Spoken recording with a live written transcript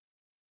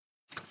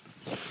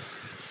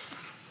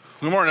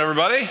Good morning,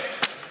 everybody.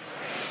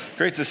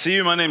 Great to see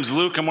you. My name's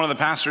Luke. I'm one of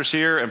the pastors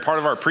here and part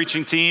of our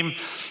preaching team,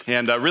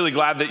 and really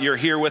glad that you're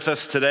here with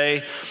us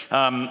today.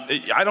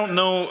 I don't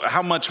know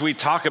how much we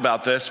talk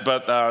about this,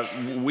 but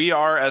we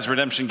are, as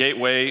Redemption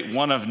Gateway,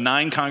 one of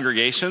 9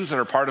 congregations that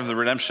are part of the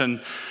Redemption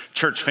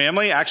Church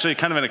family. Actually,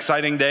 kind of an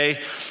exciting day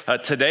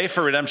today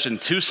for Redemption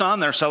Tucson.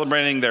 They're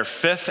celebrating their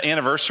 5th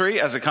anniversary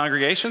as a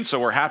congregation, so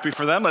we're happy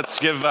for them. Let's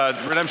give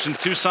Redemption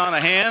Tucson a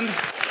hand.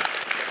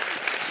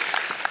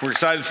 We're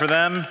excited for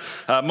them.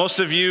 Most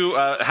of you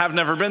have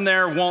never been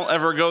there, won't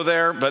ever go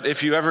there, but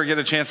if you ever get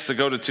a chance to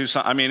go to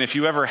Tucson, if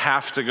you ever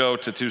have to go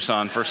to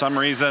Tucson for some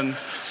reason,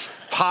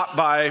 pop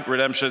by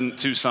Redemption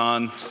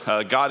Tucson.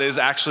 God is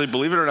actually,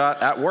 believe it or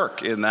not, at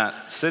work in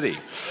that city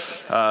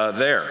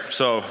there.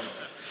 So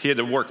he had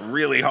to work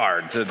really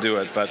hard to do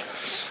it, but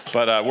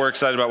we're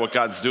excited about what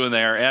God's doing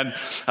there. And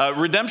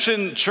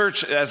Redemption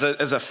Church, as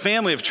a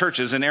family of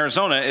churches in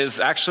Arizona, is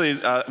actually,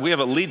 we have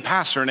a lead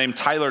pastor named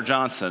Tyler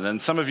Johnson.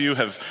 And some of you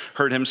have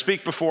heard him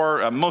speak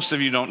before. Most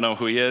of you don't know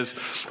who he is.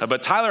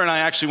 But Tyler and I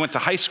actually went to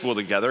high school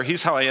together.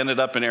 He's how I ended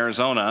up in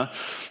Arizona.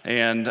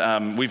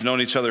 And we've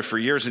known each other for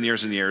years and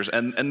years and years.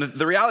 And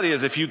the reality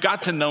is, if you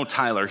got to know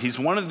Tyler, he's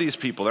one of these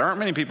people, there aren't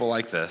many people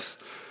like this,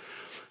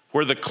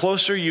 where the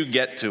closer you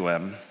get to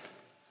him,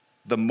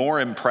 the more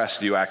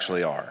impressed you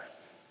actually are.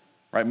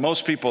 Right?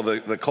 Most people,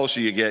 the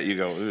closer you get, you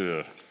go,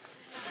 ugh.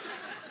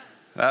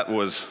 That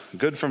was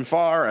good from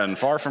far and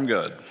far from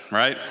good,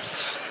 right?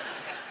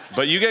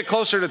 But you get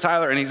closer to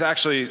Tyler, and he's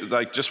actually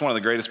like just one of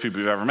the greatest people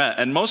you've ever met.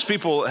 And most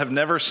people have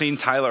never seen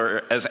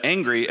Tyler as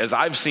angry as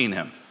I've seen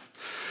him.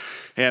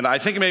 And I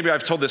think maybe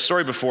I've told this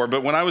story before,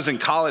 but when I was in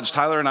college,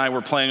 Tyler and I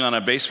were playing on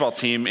a baseball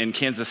team in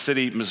Kansas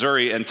City,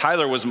 Missouri, and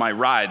Tyler was my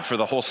ride for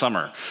the whole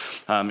summer.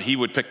 He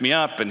would pick me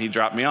up and he'd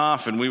drop me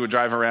off, and we would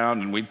drive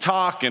around and we'd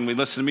talk and we'd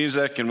listen to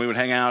music and we would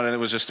hang out, and it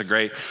was just a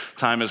great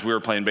time as we were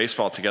playing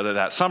baseball together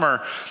that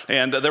summer.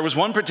 And there was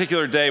one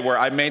particular day where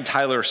I made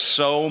Tyler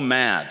so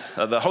mad.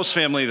 The host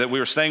family that we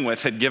were staying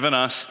with had given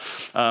us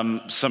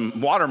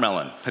some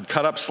watermelon, had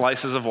cut up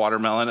slices of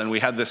watermelon, and we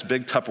had this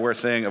big Tupperware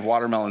thing of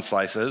watermelon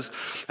slices.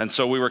 And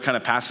so we were kind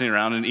of passing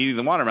around and eating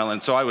the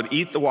watermelon. So I would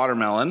eat the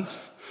watermelon,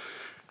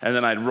 and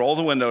then I'd roll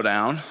the window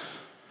down,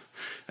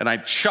 and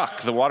I'd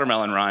chuck the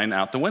watermelon rind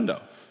out the window.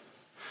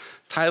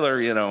 Tyler,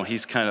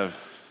 he's kind of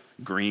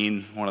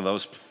green, one of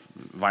those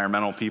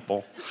environmental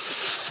people.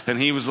 And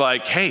he was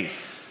like, hey,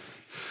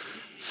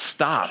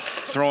 stop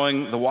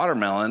throwing the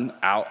watermelon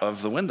out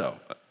of the window.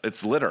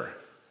 It's litter.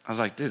 I was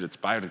like, dude, it's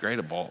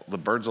biodegradable. The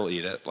birds will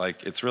eat it.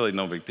 Like, it's really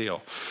no big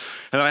deal.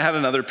 And then I had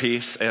another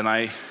piece, and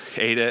I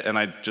ate it, and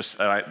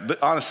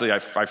honestly, I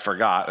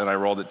forgot, and I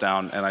rolled it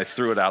down, and I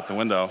threw it out the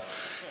window.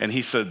 And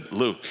he said,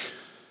 Luke,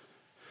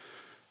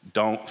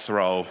 don't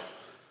throw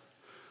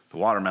the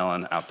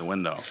watermelon out the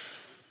window.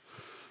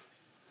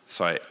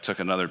 So I took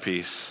another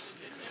piece,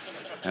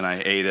 and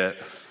I ate it,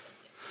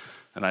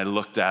 and I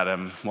looked at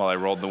him while I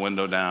rolled the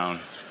window down,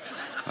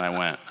 and I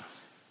went.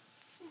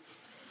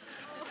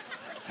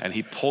 And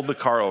he pulled the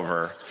car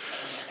over,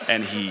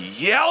 and he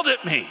yelled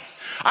at me.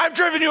 I've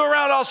driven you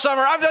around all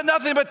summer. I've done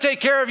nothing but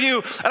take care of you.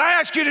 And I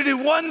ask you to do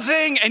one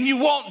thing, and you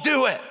won't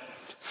do it.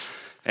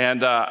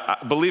 And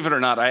believe it or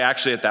not, I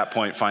actually at that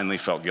point finally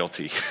felt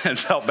guilty and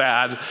felt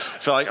bad.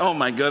 Felt like, oh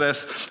my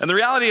goodness. And the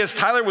reality is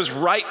Tyler was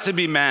right to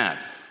be mad,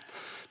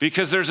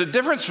 because there's a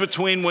difference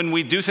between when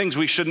we do things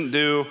we shouldn't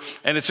do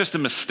and it's just a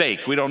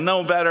mistake. We don't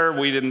know better,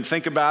 we didn't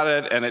think about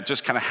it, and it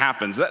just kind of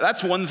happens.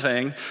 That's one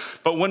thing.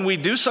 But when we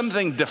do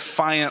something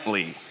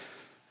defiantly,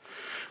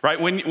 right?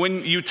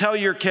 When you tell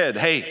your kid,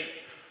 hey,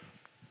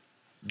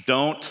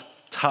 don't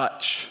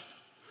touch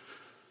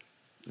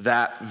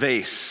that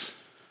vase,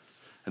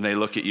 and they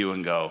look at you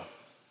and go,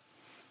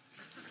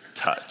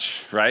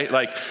 touch, right?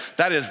 Like,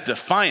 that is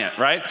defiant,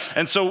 right?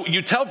 And so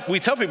we tell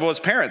people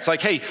as parents,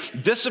 like, hey,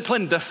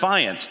 discipline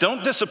defiance.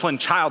 Don't discipline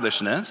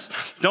childishness.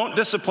 Don't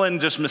discipline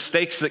just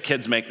mistakes that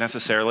kids make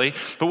necessarily.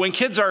 But when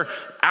kids are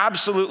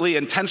absolutely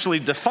intentionally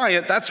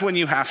defiant, that's when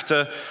you have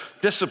to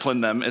discipline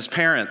them as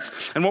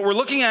parents. And what we're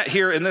looking at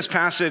here in this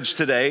passage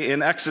today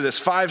in Exodus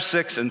 5,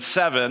 6, and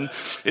 7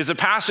 is a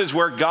passage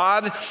where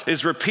God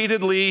is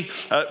repeatedly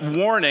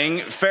warning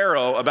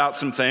Pharaoh about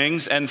some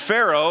things. And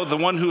Pharaoh, the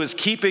one who is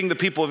keeping the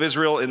people of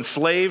Israel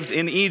enslaved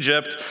in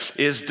Egypt,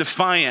 is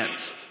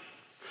defiant.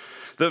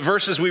 The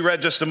verses we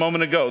read just a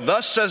moment ago.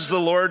 Thus says the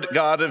Lord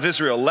God of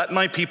Israel, let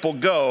my people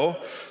go,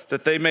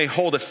 that they may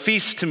hold a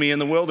feast to me in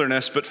the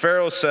wilderness. But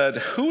Pharaoh said,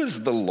 who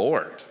is the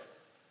Lord?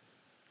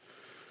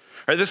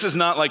 Right, this is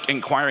not like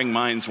inquiring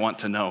minds want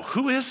to know.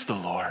 Who is the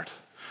Lord?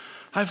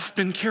 I've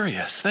been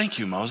curious. Thank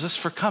you, Moses,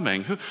 for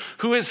coming.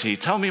 Who is he?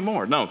 Tell me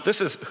more. No, this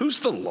is,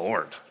 who's the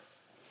Lord?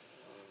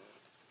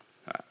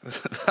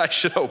 I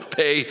should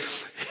obey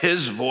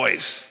his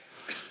voice.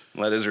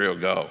 Let Israel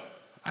go.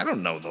 I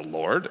don't know the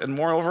Lord, and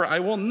moreover, I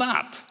will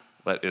not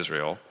let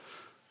Israel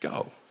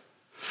go.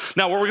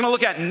 Now, what we're going to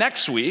look at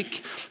next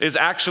week is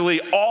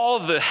actually all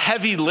the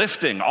heavy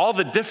lifting, all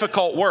the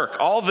difficult work,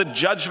 all the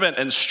judgment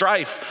and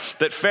strife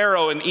that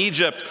Pharaoh in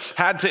Egypt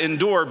had to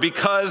endure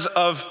because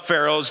of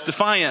Pharaoh's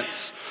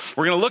defiance.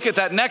 We're going to look at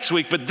that next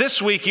week, but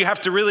this week you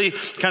have to really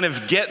kind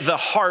of get the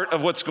heart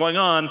of what's going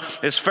on,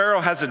 is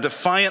Pharaoh has a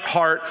defiant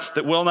heart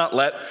that will not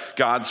let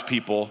God's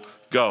people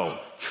go.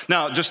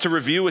 Now, just to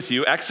review with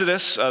you,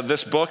 Exodus,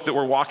 this book that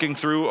we're walking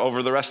through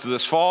over the rest of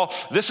this fall,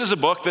 this is a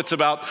book that's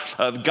about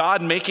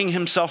God making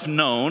himself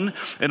known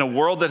in a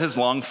world that has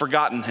long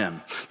forgotten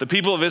him. The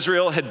people of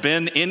Israel had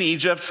been in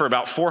Egypt for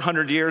about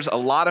 400 years. A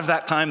lot of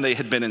that time they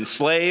had been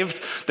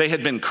enslaved. They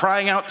had been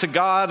crying out to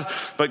God,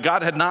 but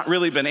God had not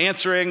really been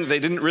answering. They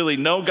didn't really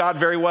know God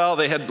very well.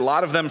 They had, a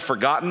lot of them,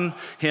 forgotten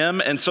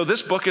him. And so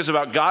this book is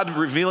about God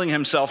revealing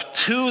himself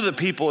to the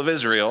people of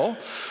Israel.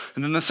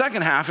 And then the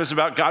second half is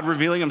about God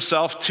revealing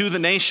himself to the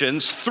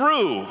nations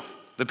through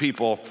the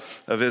people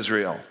of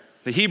Israel.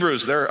 The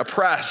Hebrews, they're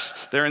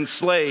oppressed, they're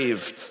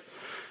enslaved,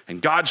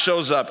 and God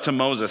shows up to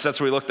Moses.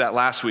 That's what we looked at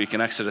last week in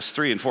Exodus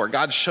 3 and 4.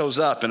 God shows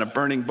up in a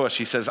burning bush.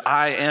 He says,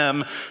 I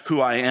am who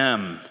I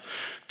am.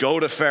 Go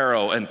to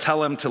Pharaoh and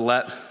tell him to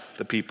let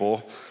the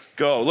people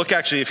go. Look,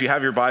 actually, if you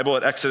have your Bible,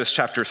 at Exodus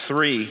chapter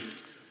 3,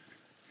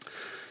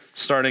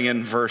 starting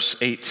in verse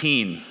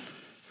 18.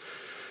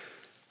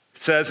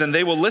 It says, and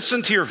they will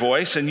listen to your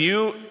voice, and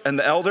you and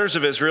the elders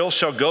of Israel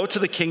shall go to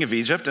the king of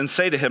Egypt and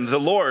say to him, the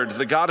Lord,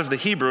 the God of the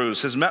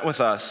Hebrews, has met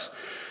with us.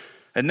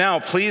 And now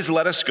please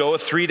let us go a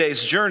 3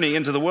 days journey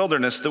into the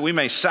wilderness that we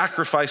may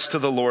sacrifice to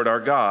the Lord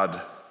our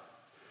God.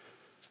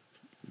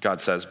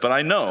 God says, but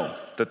I know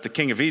that the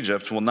king of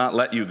Egypt will not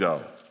let you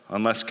go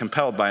unless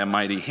compelled by a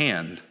mighty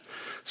hand.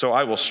 So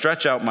I will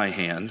stretch out my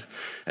hand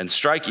and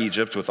strike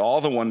Egypt with all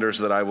the wonders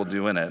that I will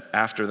do in it.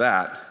 After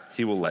that,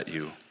 he will let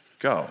you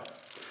go.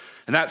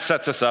 And that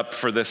sets us up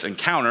for this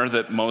encounter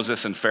that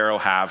Moses and Pharaoh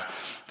have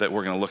that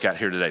we're going to look at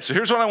here today. So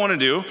here's what I want to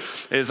do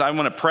is I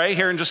want to pray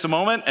here in just a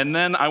moment, and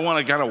then I want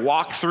to kind of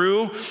walk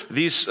through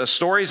these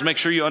stories, make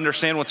sure you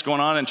understand what's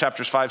going on in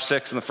chapters 5,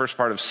 6, and the first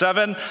part of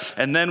 7.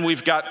 And then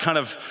we've got kind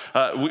of,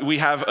 we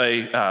have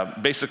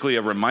basically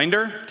a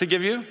reminder to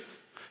give you,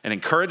 an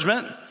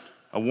encouragement,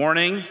 a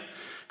warning,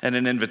 and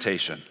an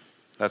invitation.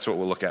 That's what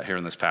we'll look at here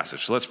in this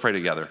passage. So let's pray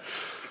together.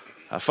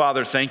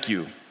 Father, thank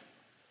you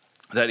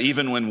that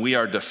even when we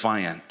are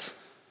defiant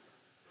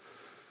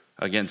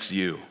against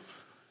you,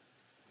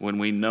 when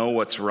we know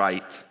what's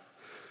right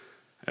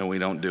and we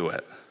don't do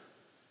it,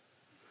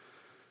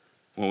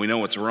 when we know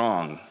what's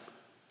wrong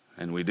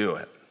and we do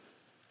it,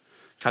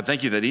 God,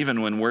 thank you that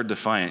even when we're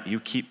defiant,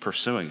 you keep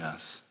pursuing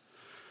us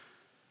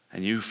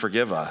and you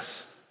forgive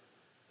us.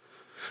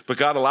 But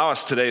God, allow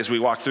us today as we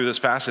walk through this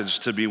passage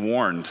to be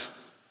warned,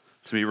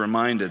 to be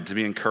reminded, to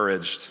be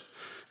encouraged,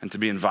 and to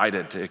be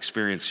invited to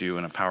experience you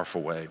in a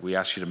powerful way. We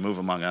ask you to move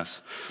among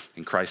us.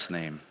 In Christ's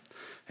name,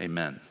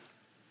 amen.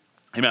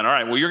 Amen. All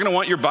right, well, you're going to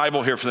want your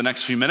Bible here for the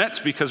next few minutes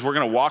because we're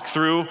going to walk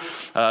through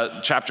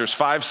chapters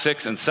 5,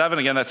 6, and 7.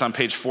 Again, that's on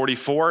page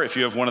 44. If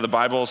you have one of the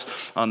Bibles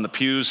on the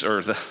pews,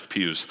 or the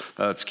pews,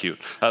 that's cute,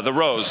 the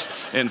rows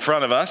in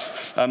front of us.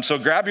 So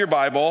grab your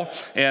Bible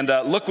and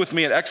look with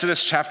me at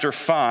Exodus chapter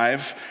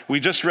 5. We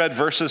just read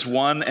verses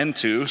 1 and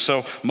 2.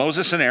 So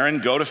Moses and Aaron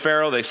go to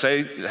Pharaoh. They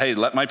say, hey,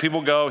 let my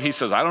people go. He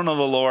says, I don't know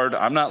the Lord.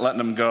 I'm not letting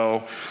them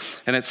go.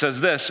 And it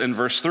says this in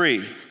verse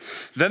 3.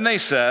 Then they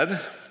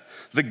said,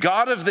 the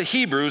God of the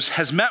Hebrews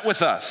has met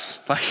with us.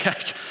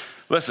 Like,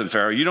 listen,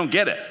 Pharaoh, you don't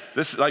get it.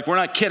 This, like, we're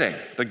not kidding.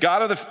 The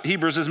God of the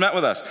Hebrews has met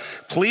with us.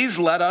 Please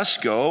let us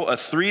go a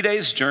 3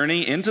 days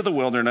journey into the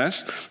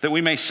wilderness that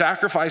we may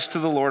sacrifice to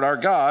the Lord our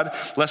God,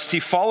 lest he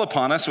fall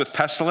upon us with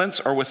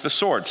pestilence or with the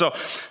sword. So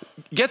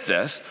get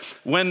this.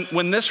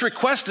 When this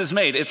request is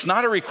made, it's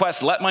not a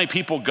request, let my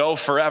people go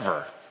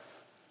forever.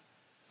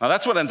 Now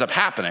that's what ends up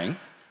happening.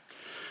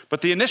 But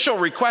the initial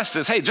request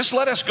is, hey, just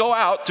let us go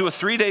out to a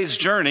 3 days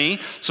journey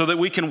so that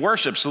we can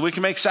worship, so that we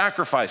can make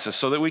sacrifices,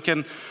 so that we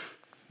can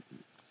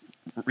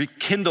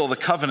rekindle the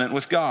covenant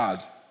with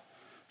God.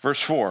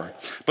 Verse 4,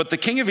 but the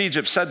king of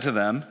Egypt said to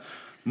them,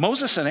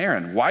 Moses and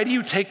Aaron, why do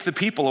you take the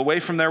people away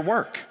from their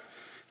work?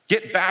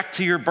 Get back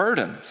to your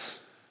burdens.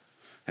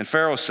 And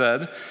Pharaoh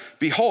said,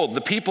 behold,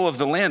 the people of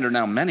the land are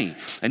now many,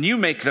 and you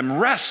make them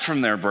rest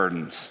from their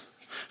burdens.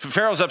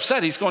 Pharaoh's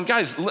upset. He's going,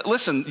 guys,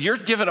 listen, you're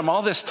giving them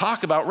all this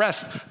talk about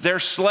rest. They're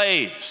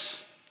slaves.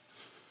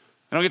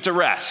 They don't get to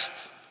rest.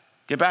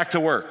 Get back to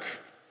work.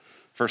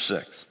 Verse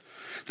 6.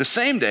 The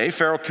same day,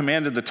 Pharaoh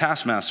commanded the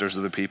taskmasters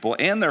of the people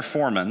and their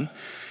foremen,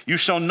 you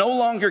shall no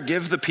longer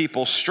give the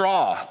people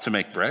straw to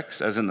make bricks,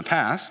 as in the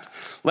past.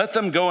 Let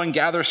them go and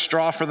gather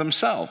straw for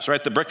themselves,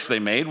 right? The bricks they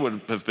made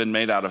would have been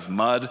made out of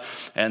mud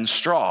and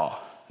straw.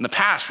 In the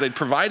past, they'd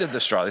provided the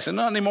straw. They said,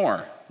 not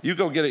anymore. You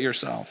go get it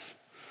yourself.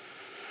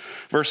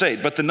 Verse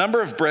 8, but the number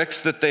of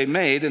bricks that they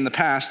made in the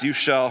past you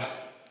shall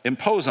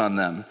impose on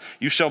them.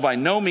 You shall by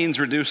no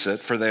means reduce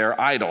it, for they are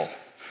idle.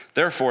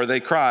 Therefore they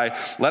cry,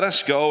 let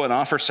us go and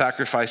offer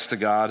sacrifice to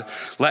God.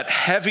 Let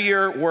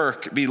heavier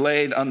work be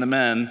laid on the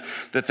men,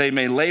 that they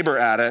may labor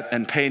at it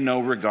and pay no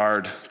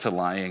regard to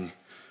lying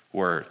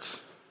words.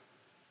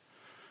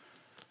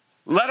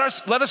 Let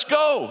us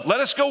go.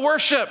 Let us go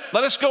worship.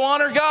 Let us go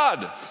honor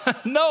God.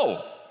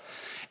 No.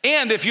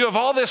 And if you have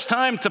all this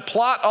time to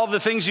plot all the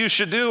things you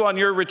should do on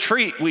your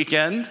retreat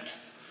weekend,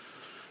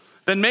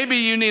 then maybe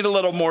you need a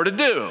little more to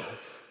do.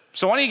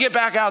 So why don't you get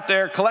back out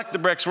there, collect the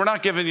bricks. We're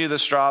not giving you the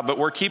straw, but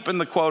we're keeping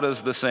the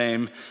quotas the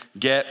same.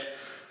 Get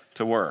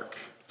to work.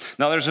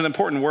 Now there's an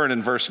important word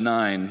in verse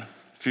 9.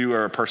 If you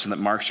are a person that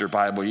marks your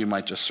Bible, you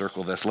might just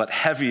circle this. Let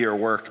heavier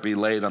work be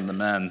laid on the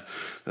men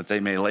that they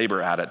may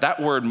labor at it.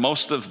 That word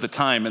most of the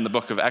time in the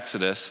book of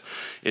Exodus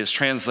is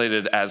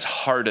translated as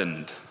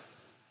hardened.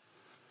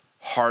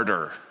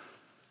 Harder.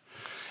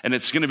 And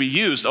it's going to be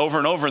used over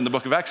and over in the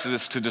book of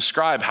Exodus to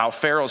describe how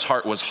Pharaoh's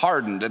heart was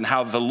hardened and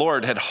how the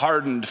Lord had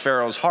hardened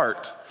Pharaoh's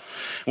heart.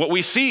 What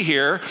we see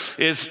here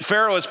is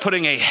Pharaoh is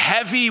putting a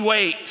heavy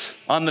weight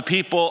on the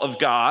people of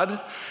God,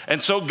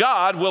 and so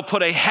God will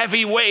put a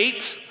heavy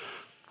weight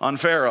on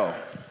Pharaoh.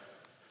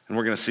 And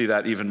we're going to see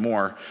that even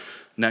more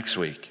next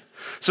week.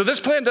 So this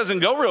plan doesn't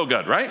go real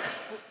good, right?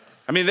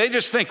 I mean, they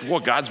just think,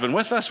 well, God's been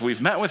with us.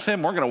 We've met with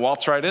him. We're going to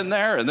waltz right in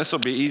there, and this will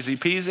be easy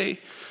peasy.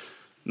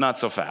 Not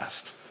so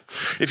fast.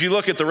 If you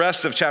look at the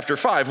rest of chapter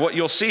 5, what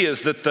you'll see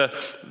is that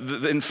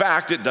in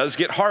fact, it does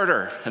get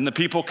harder, and the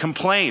people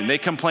complain. They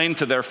complain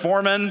to their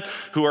foremen,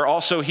 who are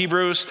also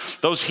Hebrews.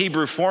 Those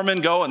Hebrew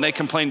foremen go and they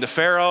complain to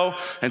Pharaoh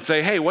and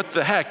say, hey, what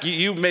the heck?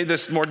 You made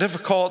this more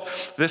difficult.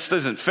 This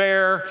isn't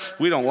fair.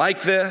 We don't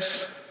like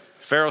this.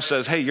 Pharaoh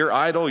says, hey, you're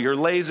idle. You're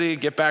lazy.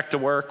 Get back to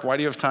work. Why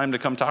do you have time to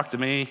come talk to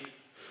me?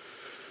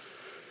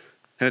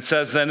 And it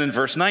says then in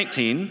verse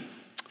 19,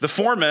 the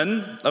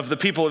foremen of the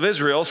people of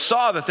Israel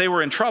saw that they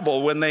were in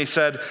trouble when they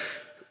said,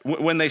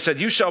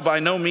 you shall by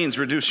no means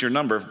reduce your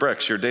number of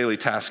bricks, your daily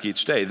task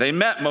each day. They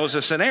met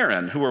Moses and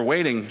Aaron, who were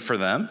waiting for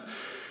them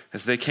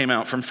as they came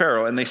out from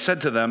Pharaoh. And they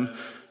said to them,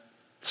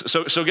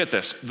 so get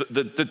this,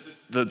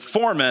 the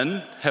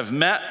foremen have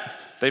met,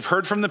 they've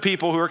heard from the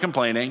people who are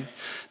complaining.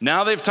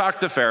 Now they've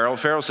talked to Pharaoh.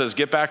 Pharaoh says,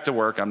 get back to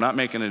work. I'm not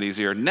making it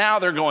easier. Now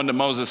they're going to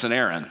Moses and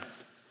Aaron.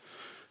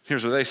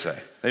 Here's what they say.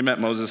 They met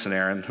Moses and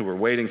Aaron, who were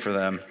waiting for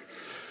them.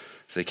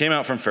 So they came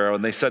out from Pharaoh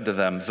and they said to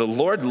them, the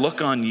Lord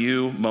look on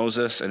you,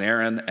 Moses and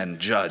Aaron, and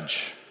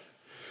judge,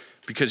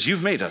 because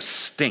you've made us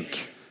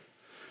stink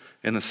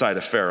in the sight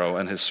of Pharaoh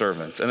and his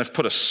servants, and have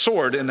put a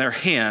sword in their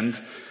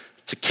hand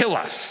to kill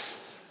us.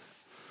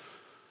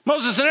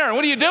 Moses and Aaron,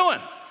 what are you doing?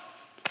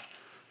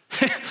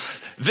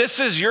 This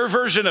is your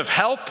version of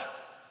help?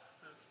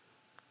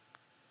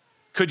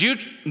 Could you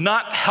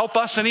not help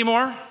us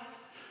anymore?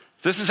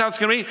 This is how it's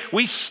going to be.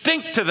 We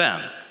stink to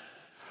them.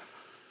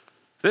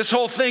 This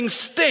whole thing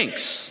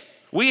stinks.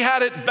 We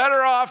had it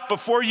better off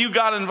before you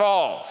got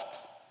involved.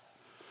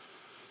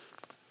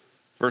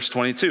 Verse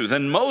 22,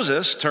 then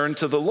Moses turned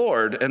to the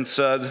Lord and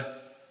said,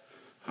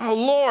 oh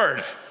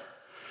Lord,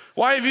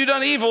 why have you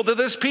done evil to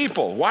this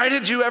people? Why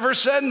did you ever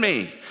send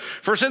me?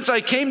 For since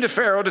I came to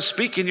Pharaoh to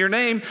speak in your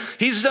name,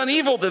 he's done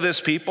evil to this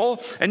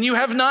people, and you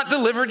have not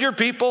delivered your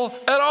people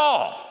at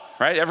all.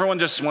 Right? Everyone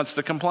just wants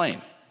to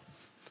complain.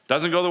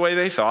 Doesn't go the way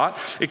they thought.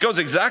 It goes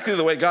exactly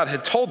the way God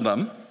had told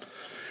them.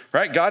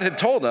 Right? God had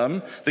told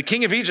them, the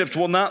king of Egypt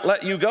will not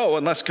let you go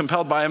unless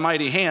compelled by a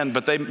mighty hand,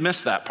 but they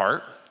missed that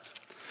part.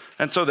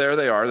 And so there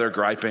they are, they're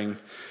griping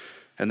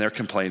and they're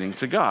complaining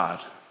to God.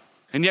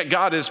 And yet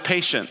God is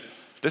patient.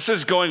 This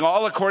is going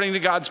all according to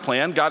God's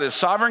plan. God is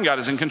sovereign, God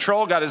is in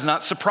control, God is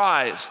not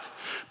surprised.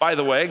 By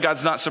the way,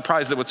 God's not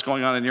surprised at what's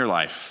going on in your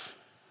life.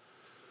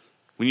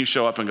 When you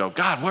show up and go,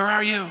 God, where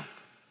are you?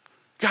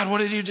 God, what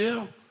did you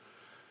do?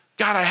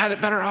 God, I had it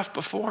better off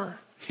before.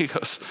 He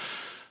goes,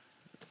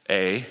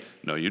 A,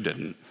 no, you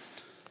didn't.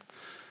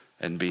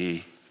 And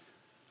B,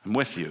 I'm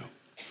with you.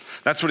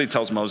 That's what he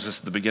tells Moses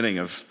at the beginning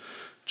of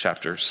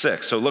chapter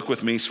 6. So look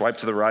with me, swipe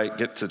to the right,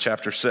 get to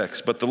chapter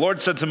 6. But the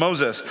Lord said to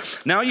Moses,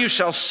 now you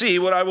shall see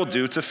what I will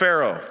do to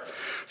Pharaoh.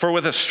 For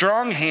with a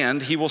strong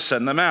hand he will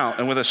send them out,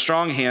 and with a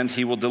strong hand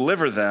he will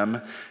deliver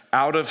them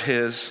out of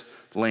his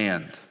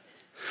land.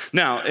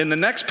 Now, in the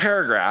next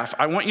paragraph,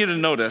 I want you to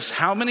notice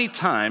how many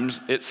times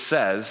it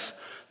says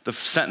the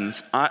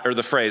sentence, or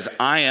the phrase,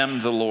 I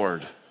am the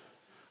Lord.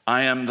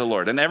 I am the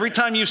Lord. And every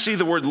time you see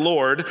the word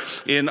Lord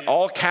in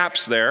all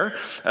caps there,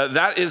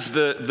 that is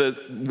the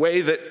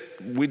way that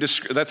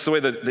that's the way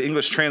that the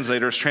English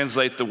translators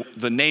translate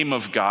the name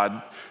of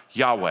God,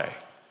 Yahweh.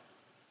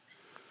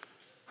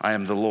 I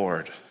am the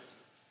Lord.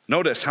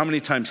 Notice how many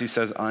times he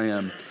says, I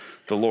am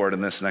the Lord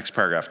in this next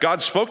paragraph.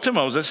 God spoke to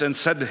Moses and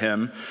said to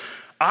him,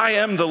 I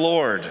am the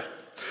Lord.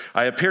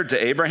 I appeared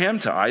to Abraham,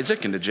 to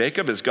Isaac, and to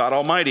Jacob as God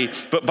Almighty,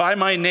 but by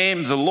my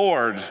name, the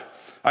Lord,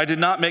 I did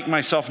not make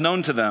myself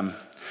known to them.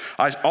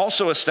 I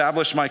also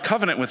established my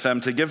covenant with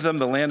them to give them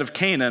the land of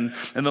Canaan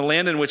and the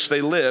land in which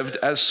they lived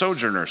as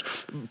sojourners.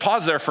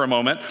 Pause there for a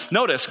moment.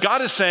 Notice,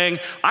 God is saying,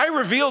 I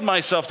revealed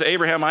myself to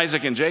Abraham,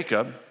 Isaac, and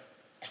Jacob.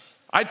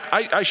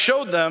 I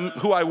showed them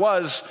who I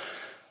was,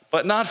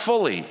 but not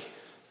fully.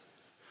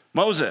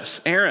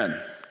 Moses, Aaron,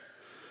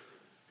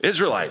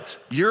 Israelites,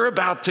 you're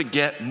about to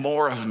get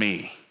more of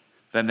me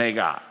than they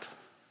got.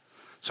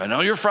 So I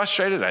know you're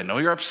frustrated. I know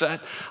you're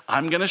upset.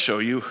 I'm going to show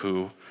you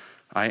who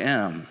I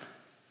am.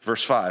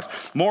 Verse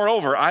 5,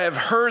 moreover, I have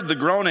heard the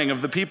groaning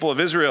of the people of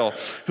Israel,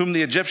 whom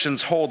the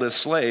Egyptians hold as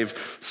slaves,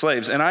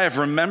 and I have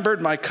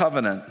remembered my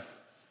covenant.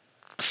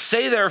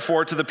 Say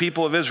therefore to the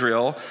people of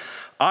Israel,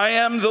 I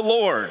am the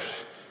Lord,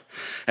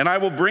 and I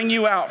will bring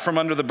you out from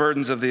under the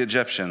burdens of the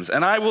Egyptians,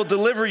 and I will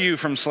deliver you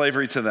from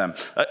slavery to them.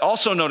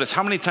 Also notice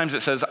how many times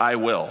it says, I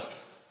will.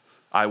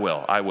 I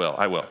will, I will,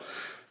 I will.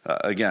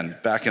 Again,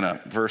 backing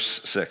up,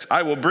 verse 6.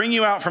 I will bring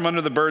you out from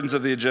under the burdens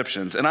of the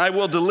Egyptians, and I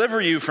will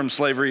deliver you from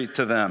slavery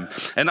to them.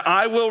 And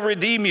I will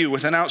redeem you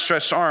with an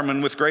outstretched arm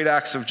and with great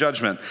acts of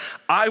judgment.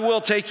 I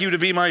will take you to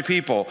be my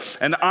people,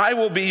 and I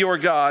will be your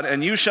God,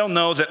 and you shall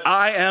know that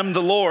I am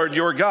the Lord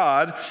your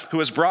God, who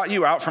has brought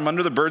you out from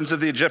under the burdens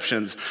of the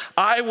Egyptians.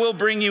 I will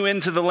bring you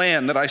into the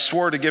land that I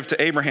swore to give to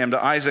Abraham,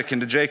 to Isaac,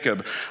 and to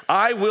Jacob.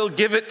 I will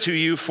give it to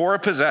you for a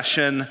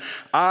possession.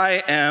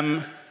 I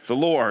am the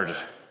Lord.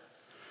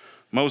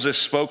 Moses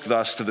spoke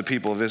thus to the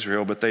people of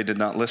Israel, but they did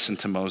not listen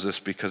to Moses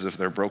because of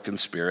their broken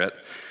spirit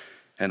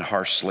and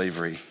harsh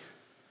slavery.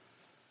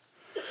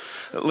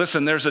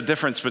 Listen, there's a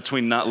difference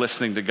between not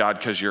listening to God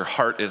because your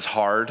heart is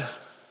hard.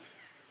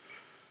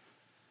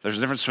 There's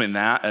a difference between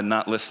that and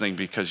not listening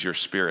because your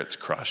spirit's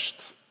crushed.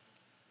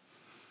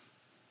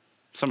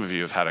 Some of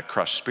you have had a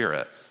crushed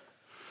spirit.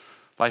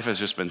 Life has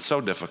just been so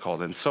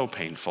difficult and so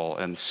painful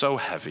and so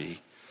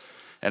heavy,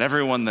 and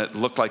everyone that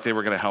looked like they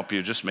were going to help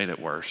you just made it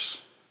worse.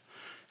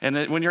 And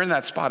when you're in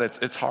that spot,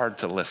 it's hard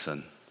to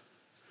listen,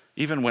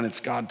 even when it's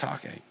God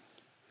talking.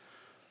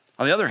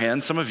 On the other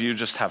hand, some of you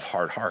just have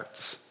hard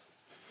hearts.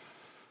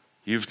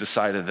 You've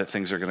decided that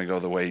things are going to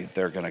go the way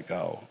they're going to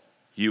go.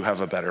 You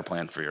have a better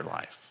plan for your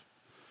life.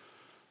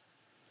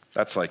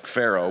 That's like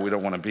Pharaoh. We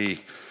don't want to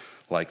be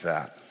like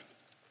that.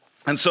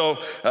 And so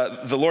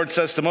the Lord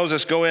says to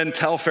Moses, go in,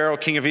 tell Pharaoh,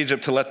 king of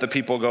Egypt, to let the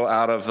people go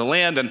out of the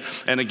land.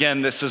 And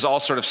again, this is all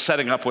sort of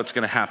setting up what's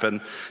going to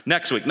happen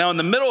next week. Now, in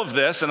the middle of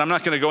this, and I'm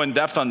not going to go in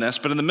depth on this,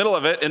 but in the middle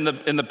of it, in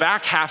the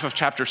back half of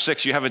chapter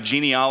 6, you have a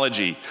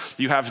genealogy.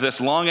 You have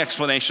this long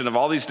explanation of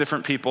all these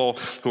different people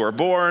who are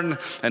born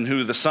and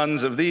who the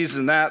sons of these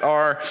and that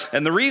are.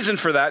 And the reason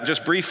for that,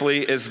 just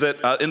briefly, is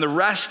that in the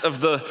rest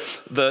of the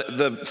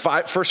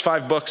first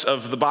 5 books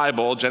of the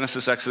Bible,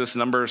 Genesis, Exodus,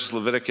 Numbers,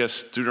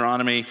 Leviticus,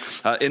 Deuteronomy,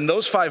 in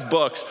those 5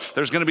 books,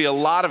 there's going to be a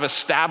lot of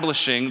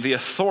establishing the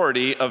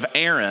authority of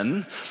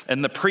Aaron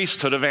and the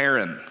priesthood of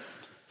Aaron.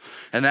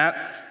 And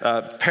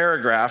that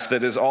paragraph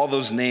that is all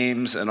those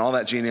names and all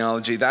that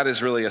genealogy, that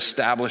is really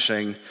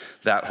establishing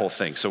that whole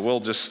thing. So we'll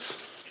just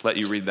let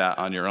you read that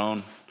on your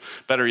own.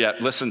 Better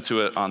yet, listen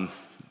to it on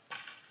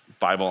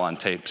Bible on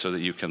tape so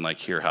that you can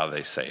hear how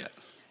they say it.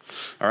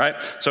 All right,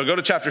 so go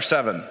to chapter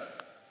 7.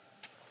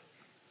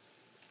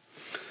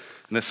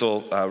 And this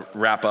will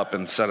wrap up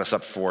and set us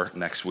up for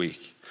next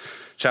week.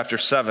 Chapter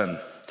 7.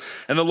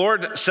 And the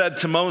Lord said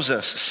to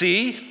Moses,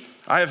 see,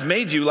 I have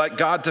made you like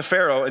God to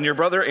Pharaoh, and your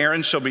brother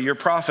Aaron shall be your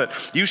prophet.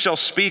 You shall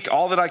speak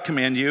all that I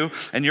command you,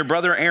 and your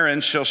brother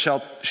Aaron shall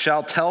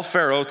tell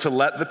Pharaoh to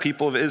let the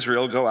people of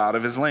Israel go out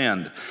of his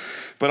land.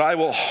 But I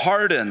will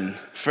harden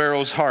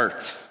Pharaoh's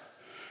heart.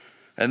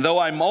 And though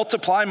I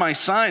multiply my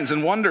signs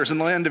and wonders in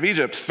the land of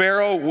Egypt,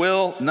 Pharaoh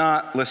will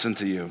not listen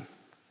to you.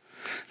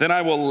 Then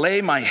I will lay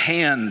my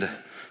hand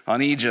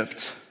on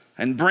Egypt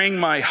and bring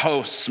my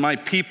hosts, my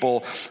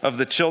people of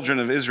the children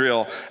of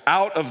Israel,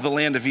 out of the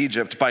land of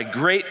Egypt by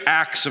great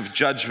acts of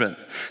judgment.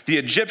 The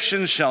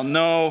Egyptians shall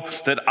know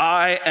that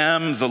I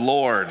am the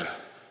Lord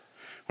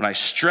when I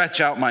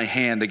stretch out my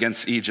hand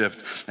against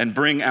Egypt and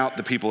bring out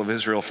the people of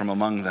Israel from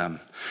among them.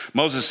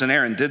 Moses and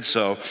Aaron did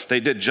so. They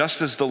did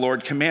just as the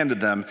Lord commanded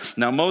them.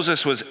 Now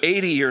Moses was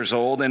 80 years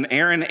old and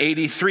Aaron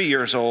 83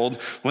 years old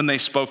when they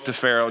spoke to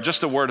Pharaoh.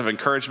 Just a word of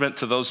encouragement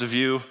to those of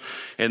you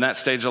in that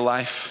stage of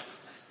life.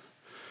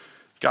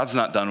 God's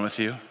not done with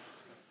you.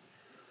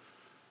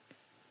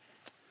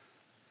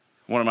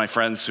 One of my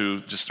friends who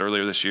just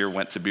earlier this year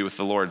went to be with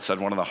the Lord said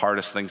one of the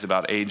hardest things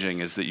about aging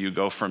is that you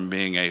go from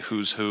being a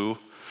who's who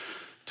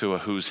to a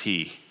who's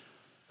he.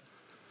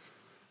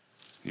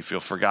 You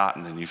feel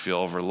forgotten and you feel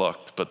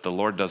overlooked, but the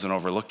Lord doesn't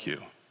overlook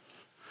you,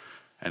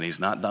 and he's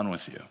not done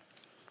with you.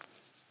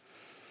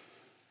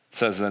 It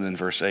says then in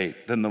verse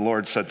 8, then the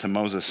Lord said to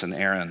Moses and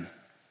Aaron,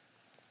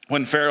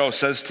 when Pharaoh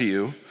says to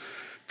you,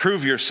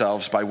 prove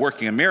yourselves by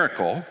working a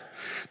miracle,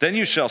 then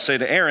you shall say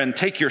to Aaron,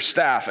 take your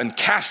staff and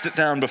cast it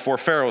down before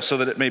Pharaoh so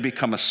that it may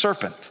become a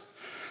serpent.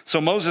 So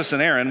Moses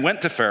and Aaron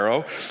went to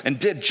Pharaoh and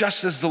did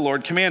just as the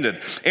Lord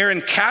commanded. Aaron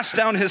cast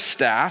down his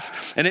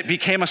staff and it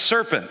became a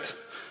serpent.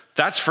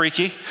 That's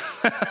freaky.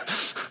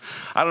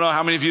 I don't know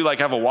how many of you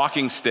have a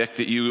walking stick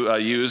that you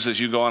use as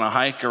you go on a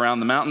hike around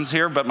the mountains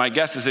here, but my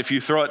guess is if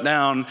you throw it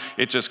down,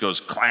 it just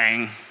goes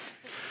clang.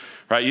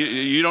 Right?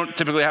 You don't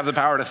typically have the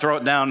power to throw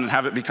it down and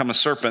have it become a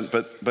serpent,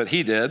 but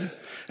he did.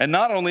 And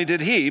not only did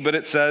he, but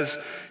it says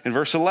in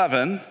verse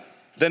 11,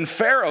 then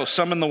Pharaoh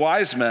summoned the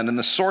wise men and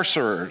the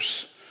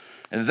sorcerers,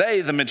 and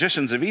they, the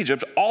magicians of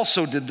Egypt,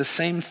 also did the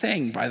same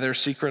thing by their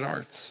secret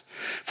arts.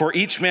 For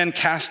each man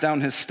cast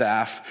down his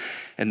staff,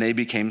 and they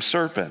became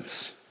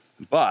serpents.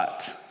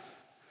 But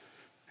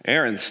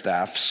Aaron's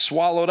staff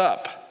swallowed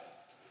up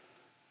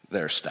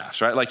their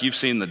staffs, right? Like you've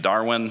seen the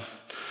Darwin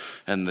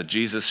and the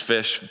Jesus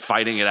fish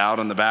fighting it out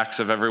on the backs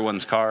of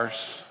everyone's cars,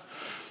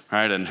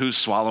 right? And who's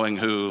swallowing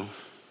who?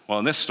 Well,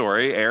 in this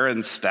story,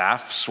 Aaron's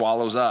staff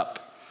swallows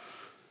up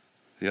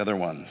the other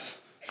ones.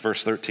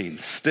 Verse 13,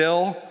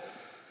 still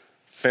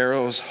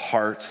Pharaoh's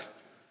heart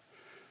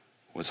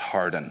was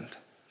hardened,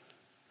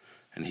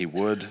 and he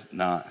would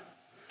not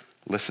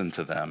listen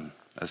to them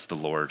as the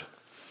Lord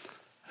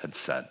had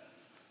said.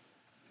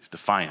 He's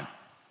defiant.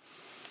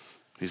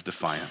 He's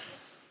defiant.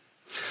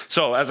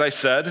 So, as I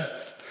said,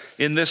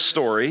 in this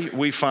story,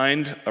 we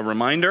find a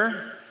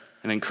reminder,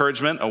 an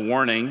encouragement, a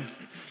warning,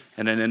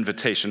 and an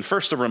invitation.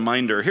 First, a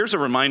reminder. Here's a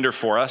reminder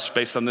for us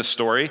based on this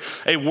story.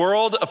 A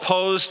world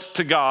opposed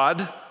to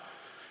God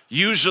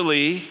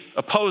usually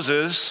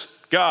opposes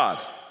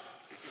God.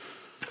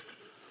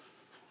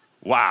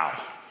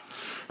 Wow.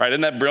 Right,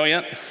 isn't that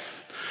brilliant?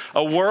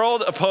 A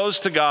world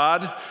opposed to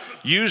God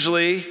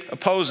usually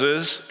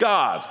opposes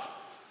God.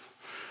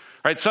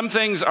 Right, some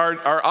things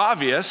are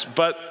obvious,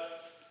 but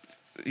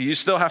you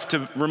still have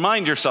to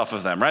remind yourself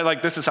of them, right?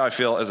 Like this is how I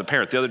feel as a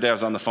parent. The other day I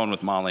was on the phone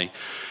with Molly,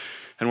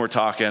 and we're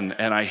talking,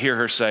 and I hear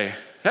her say,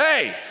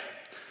 "Hey,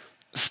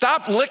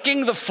 stop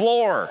licking the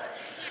floor."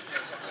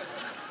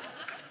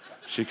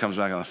 She comes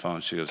back on the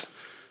phone. She goes,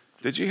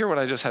 "Did you hear what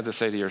I just had to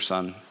say to your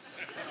son?"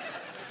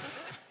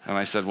 And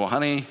I said, "Well,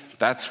 honey,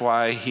 that's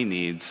why he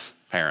needs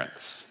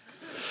parents,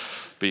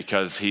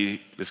 because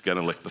he is going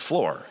to lick the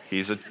floor.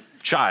 He's a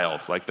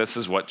child. Like this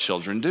is what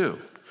children do."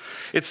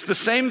 It's the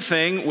same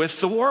thing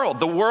with the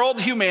world. The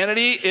world,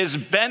 humanity, is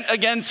bent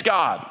against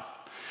God.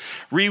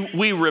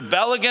 We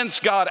rebel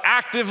against God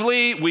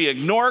actively. We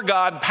ignore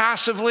God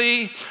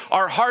passively.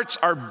 Our hearts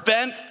are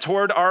bent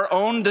toward our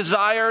own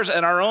desires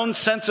and our own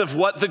sense of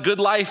what the good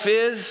life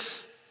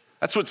is.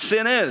 That's what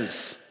sin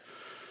is.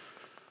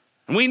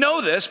 And we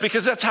know this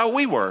because that's how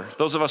we were,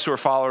 those of us who are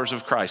followers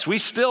of Christ. We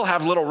still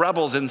have little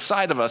rebels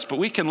inside of us, but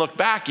we can look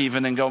back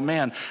even and go,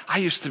 man, I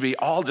used to be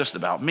all just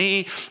about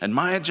me and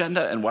my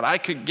agenda and what I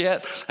could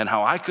get and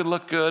how I could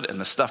look good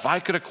and the stuff I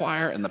could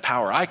acquire and the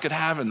power I could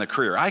have and the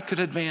career I could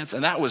advance.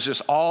 And that was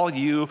just all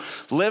you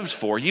lived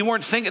for. You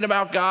weren't thinking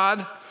about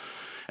God.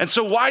 And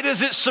so why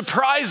does it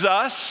surprise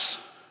us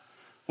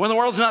when the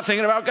world's not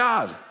thinking about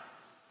God?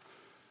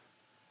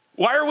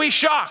 Why are we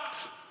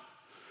shocked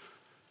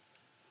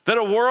that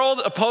a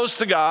world opposed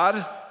to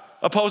God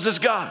opposes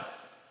God?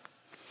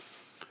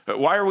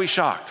 Why are we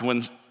shocked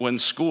when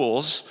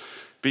schools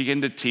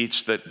begin to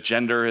teach that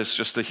gender is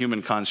just a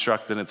human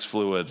construct and it's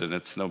fluid and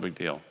it's no big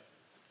deal?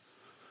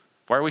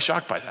 Why are we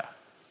shocked by that?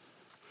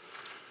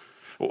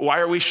 Why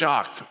are we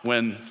shocked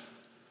when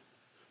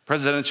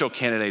presidential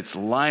candidates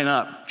line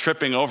up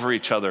tripping over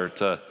each other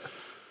to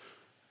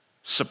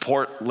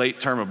support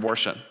late-term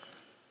abortion?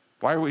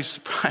 Why are we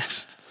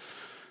surprised?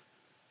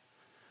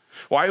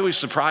 Why are we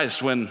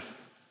surprised when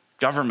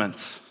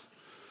governments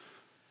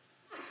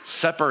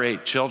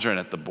separate children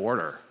at the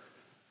border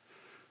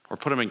or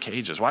put them in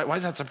cages? Why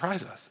does that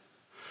surprise us?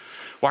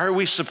 Why are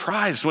we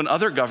surprised when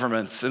other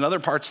governments in other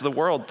parts of the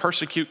world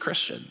persecute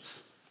Christians?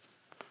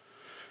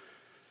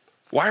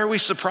 Why are we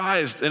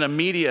surprised in a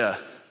media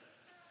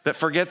that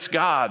forgets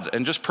God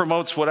and just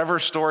promotes whatever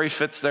story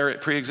fits their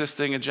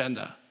pre-existing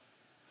agenda?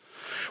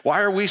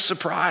 Why are we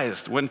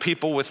surprised when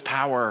people with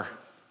power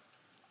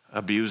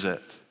abuse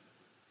it?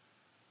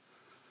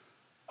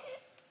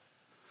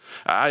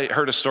 I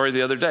heard a story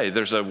the other day.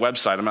 There's a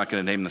website, I'm not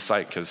going to name the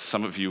site because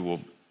some of you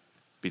will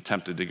be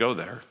tempted to go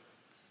there.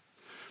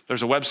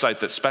 There's a website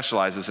that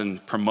specializes in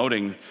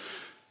promoting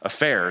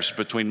affairs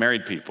between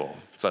married people.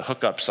 It's a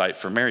hookup site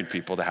for married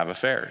people to have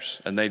affairs.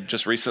 And they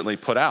just recently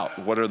put out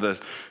what are the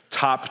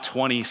top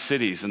 20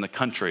 cities in the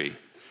country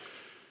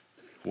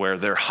where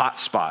they're hot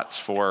spots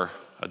for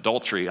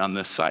adultery on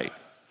this site.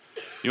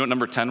 You know what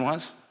number 10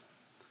 was?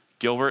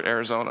 Gilbert,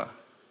 Arizona.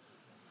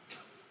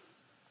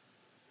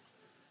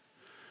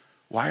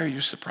 Why are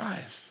you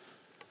surprised?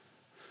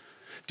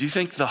 Do you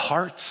think the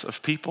hearts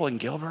of people in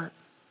Gilbert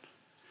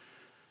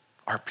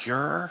are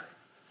purer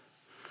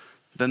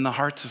than the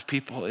hearts of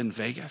people in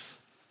Vegas?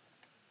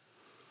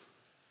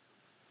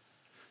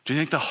 Do you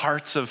think the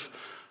hearts of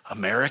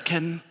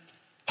American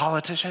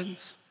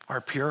politicians are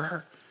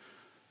purer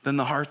than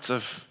the hearts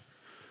of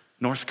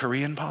North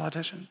Korean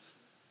politicians?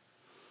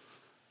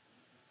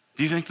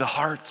 Do you think the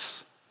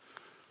hearts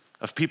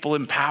of people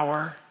in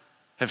power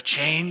have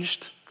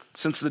changed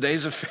since the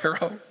days of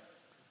Pharaoh?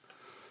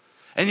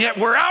 And yet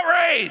we're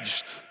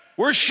outraged.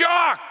 We're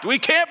shocked. We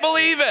can't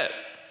believe it.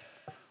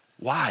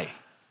 Why?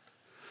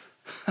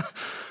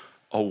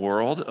 A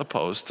world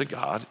opposed to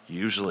God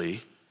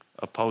usually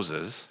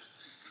opposes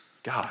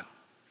God.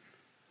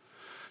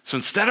 So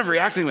instead of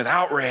reacting with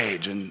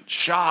outrage and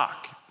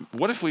shock,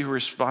 what if we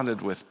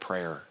responded with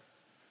prayer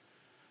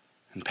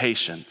and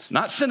patience?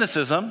 Not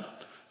cynicism,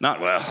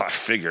 not, well, I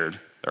figured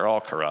they're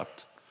all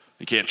corrupt.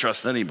 You can't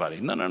trust anybody.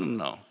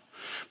 No.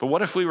 But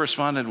what if we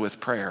responded with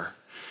prayer,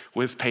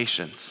 with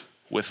patience,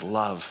 with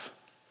love,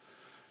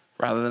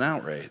 rather than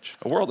outrage?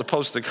 A world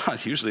opposed to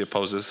God usually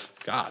opposes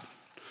God.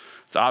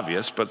 It's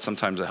obvious, but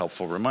sometimes a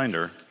helpful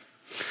reminder.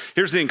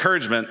 Here's the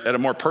encouragement at a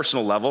more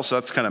personal level, so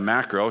that's kind of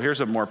macro.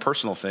 Here's a more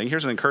personal thing.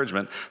 Here's an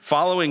encouragement.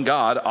 Following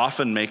God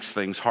often makes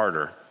things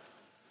harder.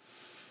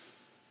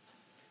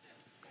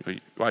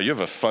 Wow, you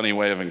have a funny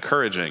way of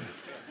encouraging.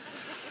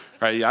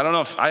 Right? I don't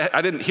know if,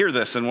 I didn't hear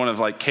this in one of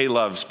like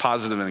K-Love's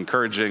positive and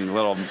encouraging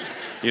little,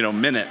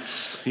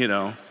 minutes,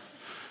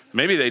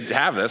 Maybe they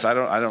have this.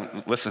 I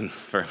don't listen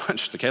very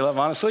much to K-Love,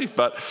 honestly,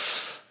 but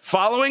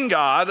following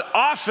God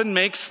often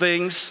makes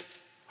things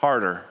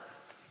harder.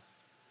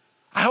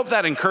 I hope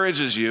that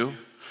encourages you,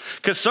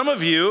 because some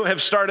of you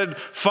have started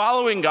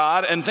following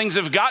God and things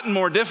have gotten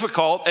more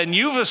difficult, and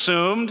you've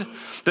assumed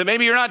that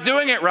maybe you're not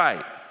doing it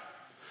right,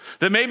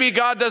 that maybe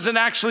God doesn't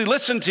actually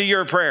listen to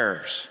your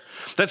prayers,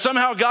 that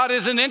somehow God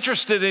isn't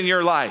interested in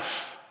your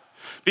life,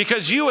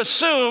 because you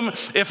assume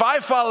if I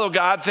follow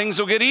God, things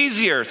will get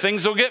easier,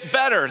 things will get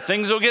better,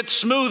 things will get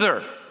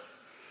smoother.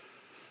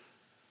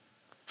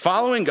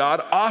 Following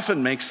God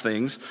often makes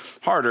things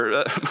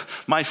harder.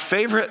 My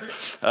favorite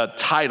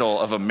title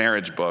of a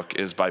marriage book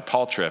is by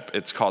Paul Tripp.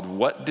 It's called,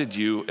 What Did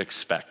You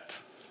Expect?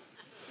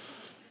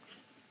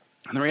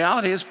 And the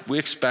reality is we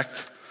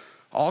expect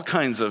all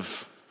kinds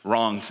of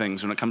wrong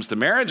things when it comes to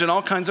marriage and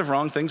all kinds of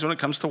wrong things when it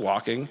comes to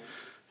walking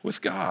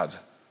with God.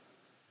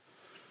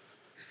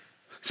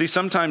 See,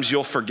 sometimes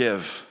you'll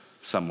forgive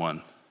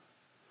someone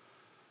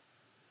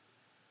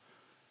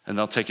and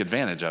they'll take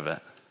advantage of it.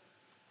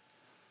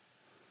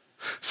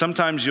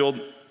 Sometimes you'll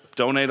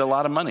donate a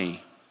lot of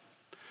money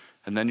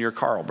and then your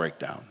car will break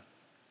down.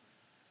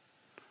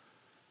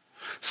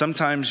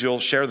 Sometimes you'll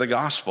share the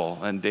gospel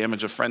and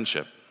damage a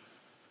friendship.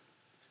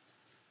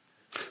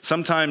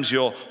 Sometimes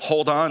you'll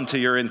hold on to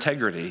your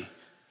integrity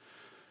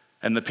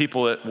and the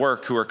people at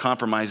work who are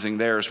compromising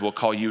theirs will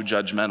call you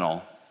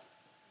judgmental.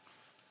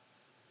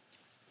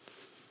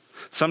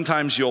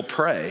 Sometimes you'll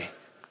pray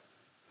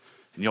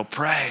and you'll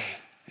pray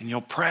and you'll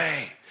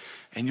pray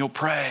and you'll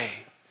pray.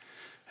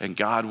 And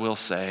God will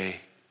say,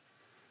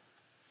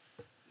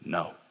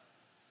 no.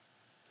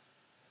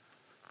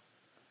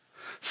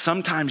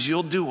 Sometimes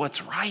you'll do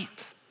what's right,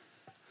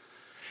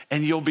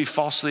 and you'll be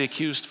falsely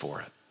accused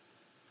for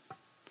it.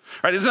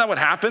 Right? Isn't that what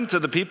happened to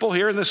the people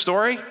here in this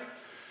story?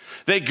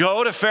 They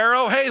go to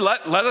Pharaoh, hey,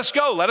 let us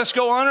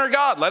go honor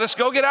God, let us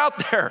go get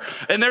out there.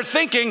 And they're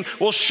thinking,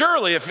 well,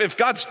 surely if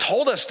God's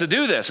told us to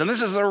do this, and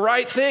this is the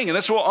right thing, and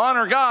this will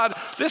honor God,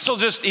 this will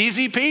just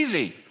easy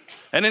peasy.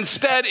 And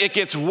instead, it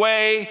gets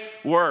way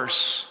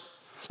worse.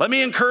 Let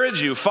me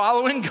encourage you,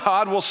 following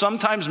God will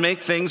sometimes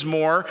make things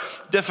more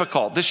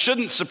difficult. This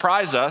shouldn't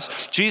surprise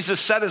us. Jesus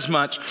said as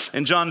much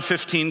in John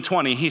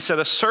 15:20. He said,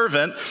 a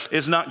servant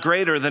is not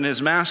greater than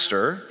his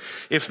master.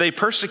 If they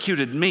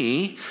persecuted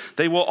me,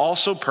 they will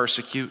also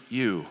persecute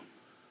you.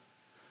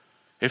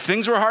 If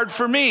things were hard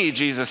for me,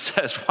 Jesus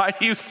says, why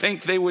do you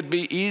think they would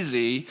be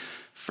easy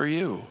for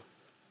you?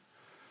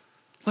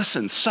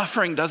 Listen,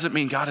 suffering doesn't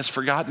mean God has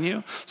forgotten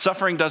you.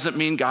 Suffering doesn't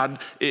mean God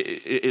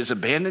is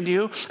abandoned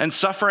you. And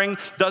suffering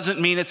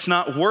doesn't mean it's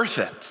not worth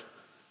it.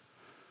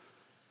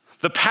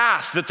 The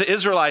path that the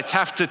Israelites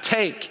have to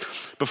take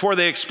before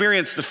they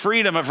experience the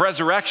freedom of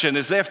resurrection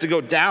is they have to go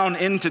down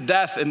into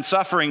death and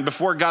suffering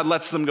before God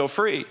lets them go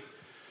free.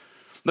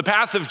 The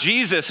path of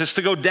Jesus is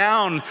to go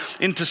down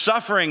into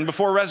suffering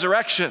before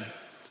resurrection.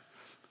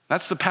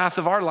 That's the path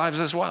of our lives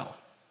as well.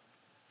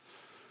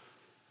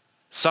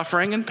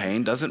 Suffering and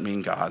pain doesn't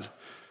mean God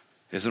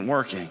isn't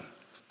working.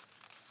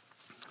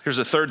 Here's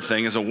a third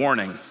thing as a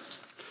warning,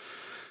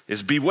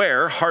 is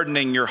beware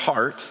hardening your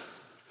heart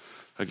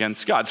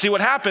against God. See, what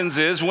happens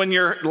is when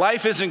your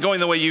life isn't going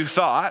the way you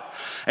thought,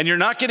 and you're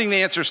not getting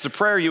the answers to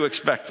prayer you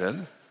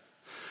expected,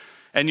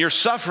 and you're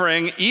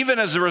suffering even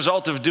as a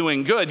result of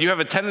doing good, you have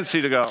a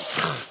tendency to go,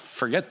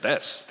 forget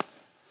this.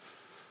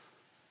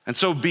 And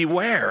so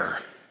beware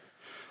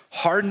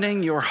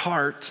hardening your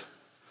heart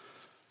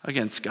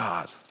against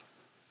God.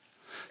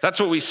 That's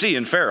what we see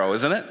in Pharaoh,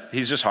 isn't it?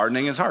 He's just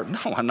hardening his heart. No,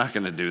 I'm not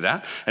going to do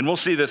that. And we'll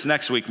see this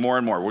next week more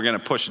and more. We're going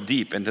to push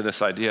deep into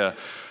this idea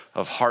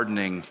of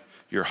hardening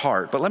your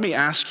heart. But let me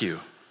ask you,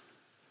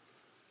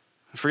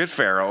 forget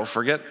Pharaoh,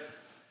 forget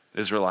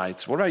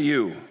Israelites. What about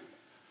you?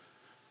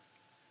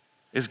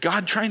 Is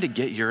God trying to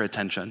get your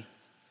attention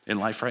in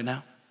life right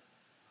now?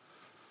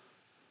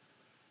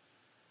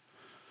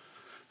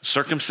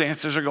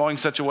 Circumstances are going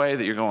such a way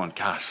that you're going,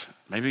 gosh,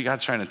 maybe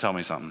God's trying to tell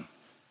me something.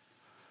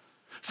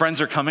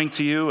 Friends are coming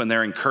to you and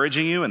they're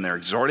encouraging you and they're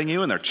exhorting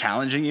you and they're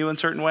challenging you in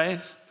certain ways.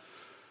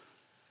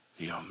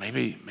 You go,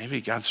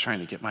 maybe God's trying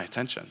to get my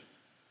attention.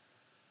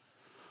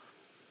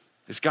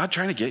 Is God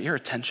trying to get your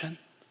attention?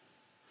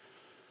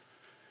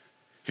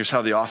 Here's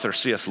how the author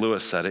C.S.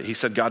 Lewis said it. He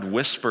said, God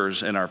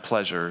whispers in our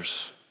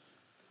pleasures,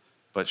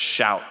 but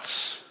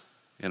shouts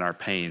in our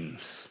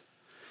pains.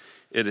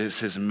 It is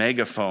his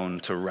megaphone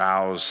to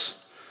rouse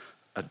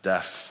a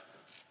deaf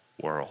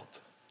world.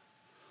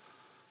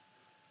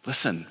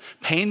 Listen,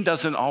 pain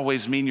doesn't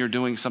always mean you're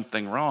doing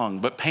something wrong,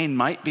 but pain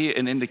might be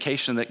an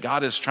indication that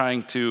God is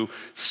trying to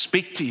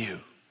speak to you.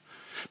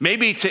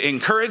 Maybe to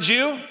encourage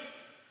you,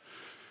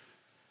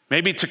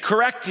 maybe to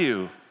correct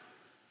you,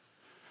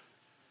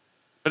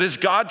 But is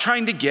God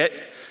trying to get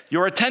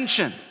your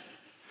attention?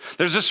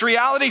 There's this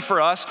reality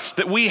for us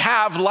that we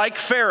have, like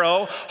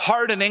Pharaoh,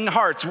 hardening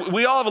hearts.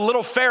 We all have a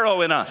little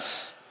Pharaoh in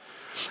us.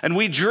 And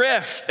we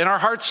drift, and our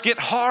hearts get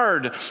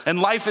hard, and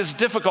life is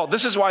difficult.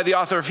 This is why the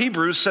author of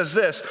Hebrews says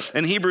this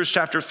in Hebrews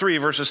chapter 3,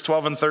 verses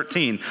 12 and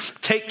 13.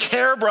 Take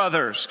care,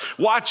 brothers.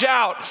 Watch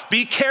out.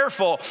 Be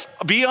careful.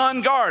 Be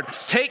on guard.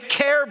 Take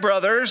care,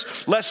 brothers,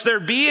 lest there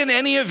be in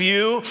any of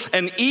you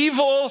an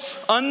evil,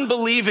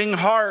 unbelieving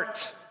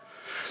heart,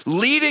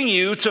 leading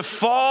you to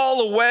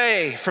fall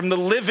away from the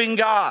living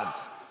God.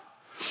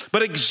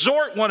 But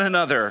exhort one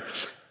another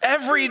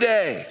every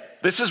day.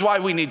 This is why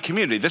we need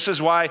community. This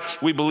is why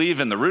we believe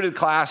in the Rooted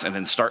class and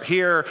in Start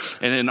Here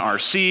and in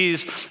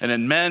RCs and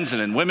in men's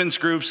and in women's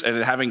groups and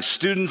in having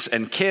students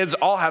and kids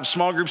all have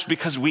small groups,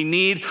 because we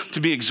need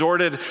to be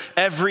exhorted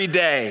every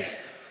day.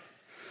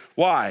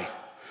 Why?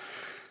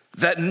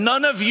 That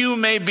none of you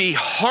may be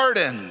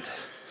hardened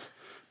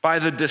by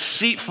the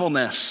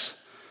deceitfulness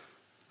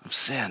of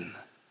sin.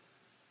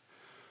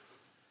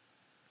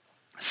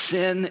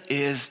 Sin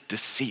is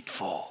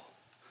deceitful.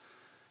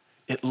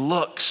 It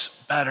looks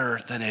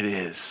better than it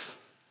is.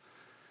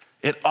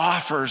 It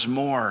offers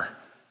more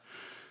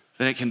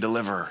than it can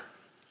deliver.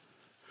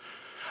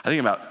 I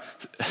think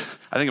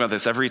about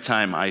this every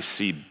time I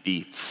see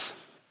beets.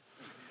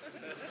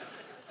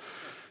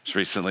 Just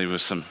recently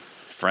with some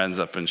friends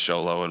up in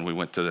Show Low, and we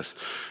went to this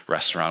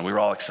restaurant. We were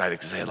all excited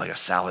because they had like a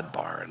salad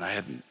bar, and I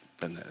hadn't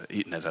been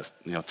eating at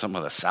some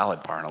of the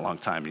salad bar in a long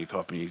time. You go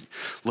up and you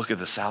look at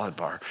the salad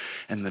bar,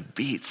 and the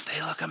beets,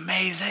 they look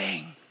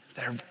amazing.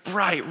 They're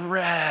bright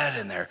red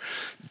and they're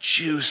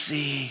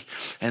juicy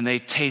and they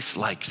taste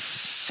like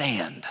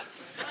sand.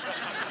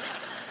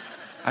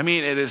 I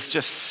mean, it is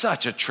just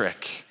such a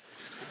trick.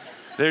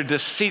 They're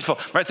deceitful,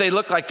 right? They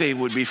look like they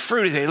would be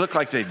fruity. They look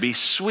like they'd be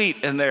sweet,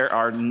 and they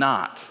are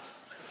not.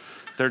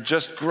 They're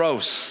just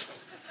gross.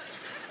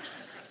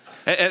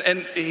 And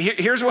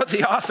here's what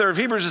the author of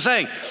Hebrews is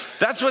saying.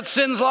 That's what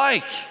sin's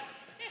like.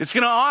 It's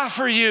going to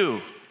offer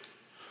you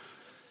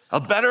a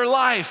better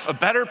life, a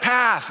better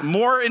path,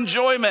 more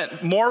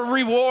enjoyment, more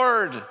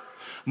reward,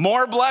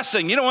 more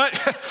blessing. You know what?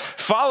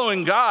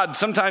 Following God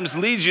sometimes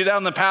leads you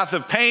down the path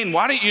of pain.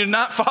 Why don't you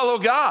not follow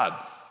God?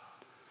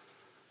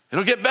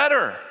 It'll get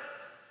better.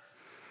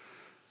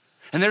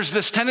 And there's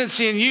this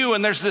tendency in you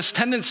and there's this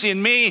tendency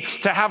in me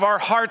to have our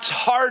hearts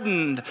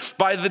hardened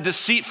by the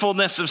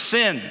deceitfulness of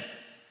sin.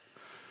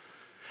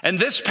 And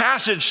this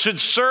passage should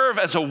serve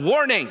as a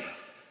warning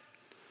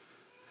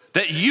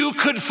that you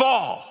could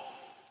fall.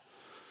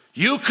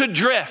 You could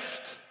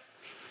drift.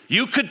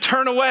 You could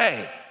turn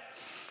away.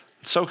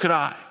 So could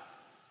I.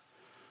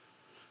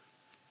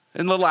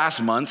 In the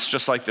last months,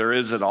 just like there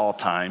is at all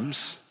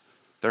times,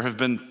 there have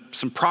been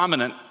some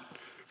prominent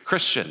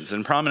Christians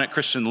and prominent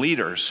Christian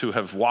leaders who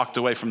have walked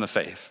away from the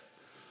faith.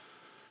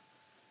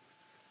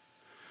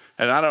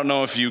 And I don't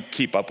know if you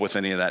keep up with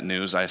any of that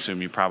news. I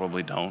assume you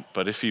probably don't.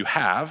 But if you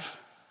have,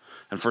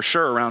 and for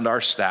sure around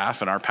our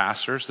staff and our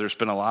pastors, there's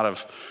been a lot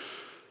of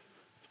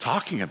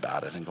talking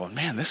about it and going,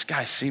 man, this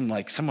guy seemed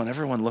like someone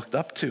everyone looked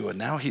up to, and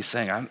now he's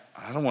saying,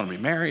 I don't want to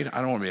be married. I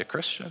don't want to be a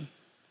Christian.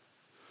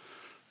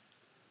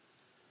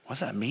 What does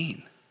that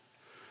mean?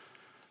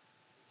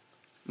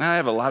 Now, I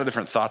have a lot of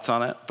different thoughts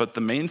on it, but the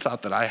main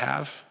thought that I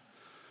have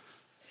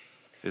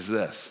is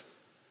this.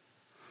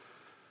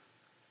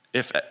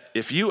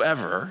 If you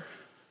ever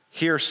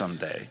hear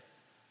someday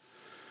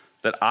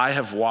that I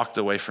have walked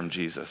away from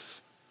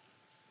Jesus,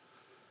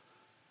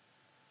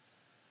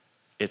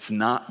 it's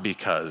not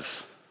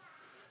because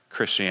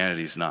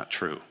Christianity is not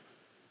true.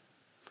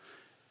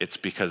 It's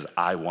because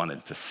I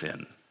wanted to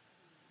sin.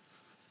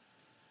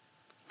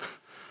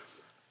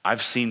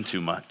 I've seen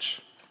too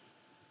much.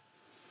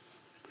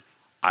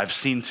 I've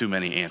seen too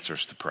many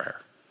answers to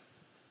prayer.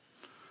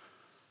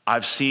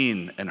 I've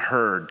seen and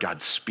heard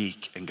God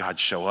speak and God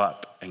show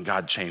up and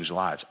God change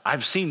lives.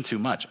 I've seen too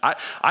much.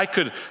 I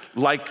could,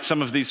 like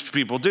some of these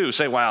people do,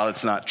 say, well,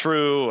 it's not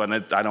true and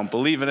I don't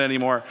believe it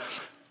anymore.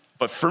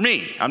 But for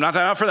me, I'm not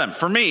talking about for them.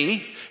 For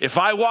me, if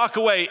I walk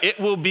away, it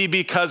will be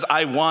because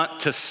I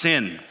want to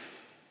sin.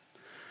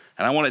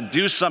 And I want to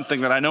do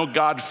something that I know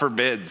God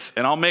forbids.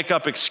 And I'll make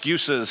up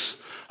excuses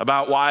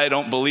about why I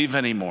don't believe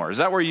anymore. Is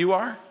that where you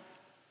are?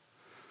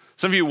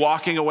 Some of you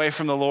walking away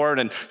from the Lord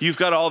and you've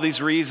got all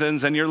these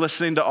reasons and you're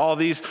listening to all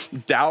these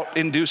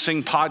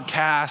doubt-inducing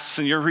podcasts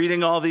and you're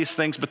reading all these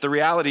things. But the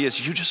reality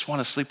is you just want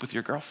to sleep with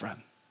your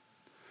girlfriend.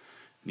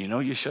 You know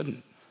you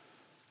shouldn't.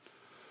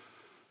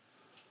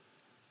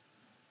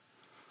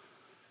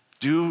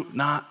 Do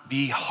not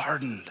be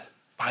hardened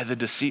by the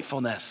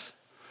deceitfulness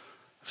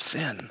of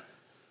sin.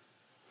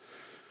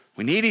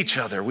 We need each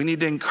other. We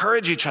need to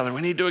encourage each other.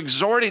 We need to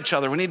exhort each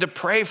other. We need to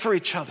pray for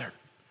each other.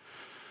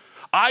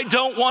 I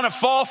don't want to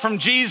fall from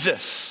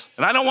Jesus,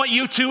 and I don't want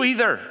you to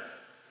either.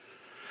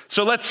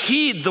 So let's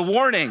heed the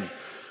warning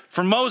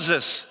from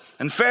Moses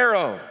and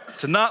Pharaoh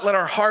to not let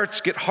our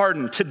hearts get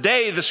hardened.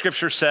 Today, the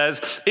scripture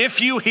says, if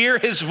you hear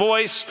his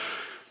voice,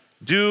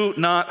 do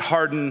not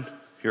harden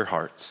your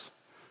hearts.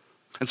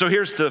 And so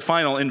here's the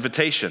final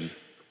invitation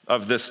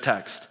of this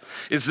text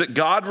is that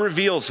God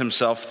reveals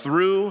himself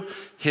through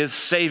his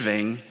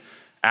saving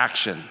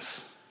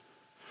actions.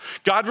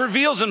 God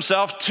reveals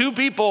himself to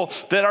people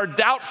that are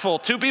doubtful,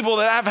 to people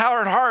that have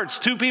hard hearts,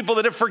 to people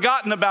that have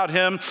forgotten about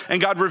him. And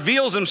God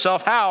reveals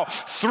himself how?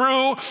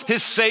 Through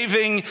his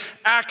saving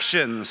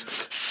actions.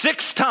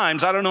 6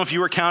 times, I don't know if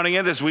you were counting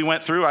it as we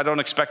went through, I don't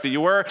expect that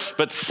you were,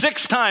 but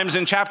 6 times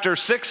in chapter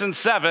 6 and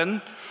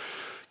 7,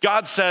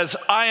 God says,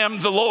 I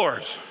am the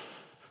Lord.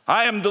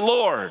 I am the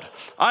Lord.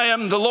 I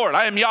am the Lord.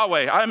 I am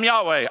Yahweh. I am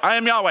Yahweh. I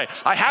am Yahweh.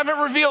 I haven't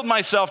revealed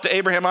myself to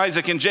Abraham,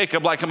 Isaac, and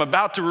Jacob like I'm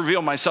about to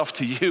reveal myself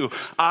to you.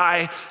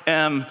 I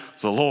am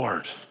the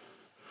Lord.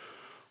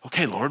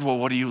 Okay, Lord, well,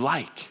 what do you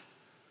like?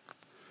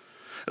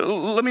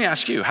 Let me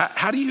ask you,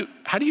 how do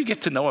you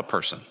get to know a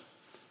person?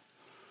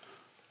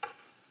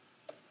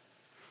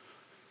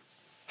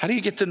 How do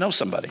you get to know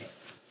somebody?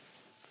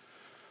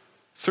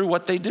 Through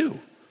what they do.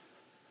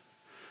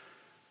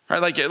 Right,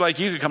 like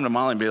you could come to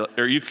Molly and be,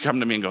 or you could come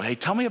to me and go, hey,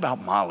 tell me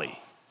about Molly.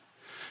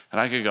 And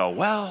I could go,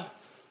 well,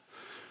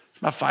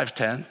 about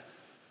 5'10".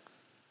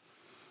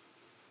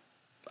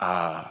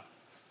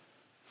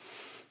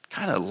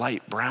 Kind of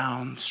light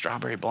brown,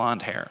 strawberry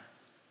blonde hair.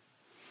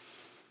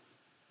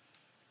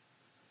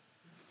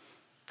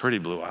 Pretty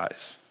blue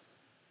eyes.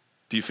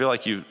 Do you feel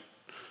like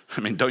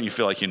don't you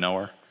feel like you know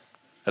her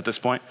at this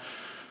point?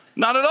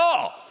 Not at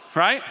all,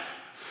 right?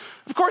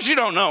 Of course you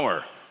don't know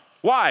her.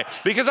 Why?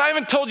 Because I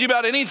haven't told you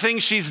about anything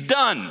she's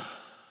done.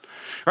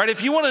 Right?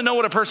 If you want to know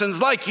what a person's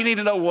like, you need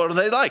to know what do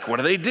they like? What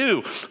do they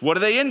do? What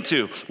are they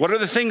into? What are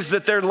the things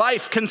that their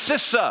life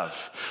consists of?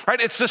 Right?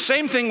 It's the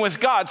same thing with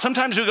God.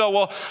 Sometimes we go,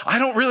 well, I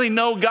don't really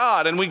know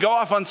God. And we go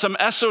off on some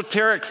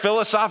esoteric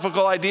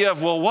philosophical idea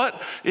of, well,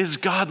 what is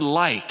God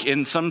like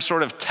in some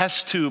sort of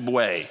test tube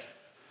way?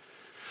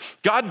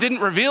 God didn't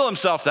reveal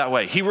himself that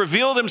way. He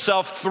revealed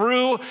himself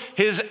through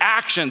his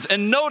actions.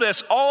 And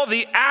notice all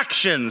the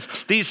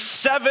actions, these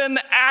 7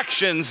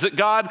 actions that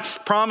God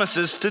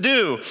promises to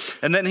do.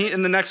 And then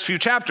in the next few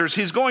chapters,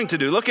 he's going to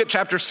do. Look at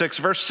chapter 6,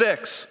 verse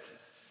 6.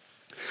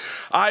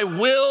 I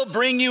will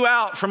bring you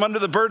out from under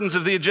the burdens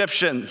of the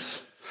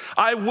Egyptians.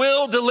 I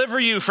will deliver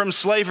you from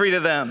slavery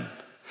to them.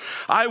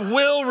 I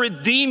will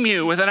redeem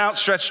you with an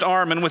outstretched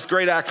arm and with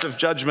great acts of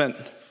judgment.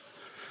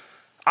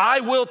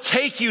 I will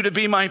take you to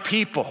be my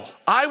people.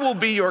 I will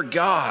be your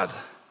God.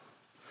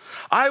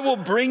 I will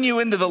bring you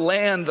into the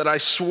land that I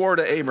swore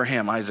to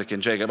Abraham, Isaac,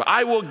 and Jacob.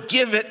 I will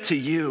give it to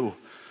you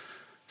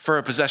for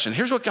a possession.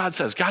 Here's what God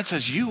says. God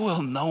says, you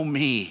will know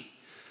me,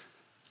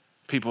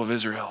 people of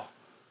Israel,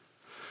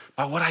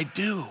 by what I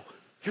do.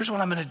 Here's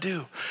what I'm going to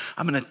do.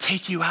 I'm going to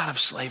take you out of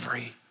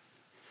slavery.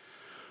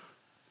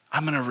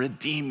 I'm going to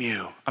redeem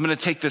you. I'm going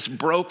to take this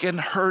broken,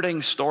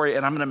 hurting story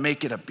and I'm going to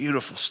make it a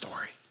beautiful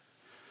story.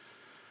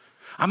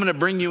 I'm going to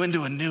bring you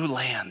into a new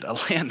land, a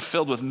land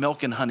filled with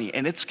milk and honey,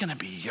 and it's going to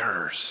be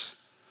yours.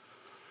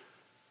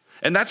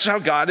 And that's how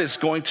God is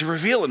going to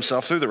reveal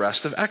himself through the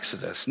rest of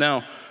Exodus.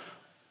 Now,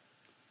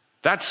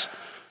 that's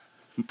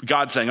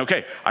God saying,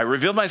 okay, I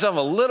revealed myself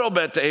a little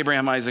bit to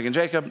Abraham, Isaac, and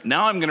Jacob.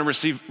 Now I'm going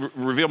to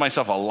reveal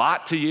myself a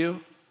lot to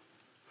you.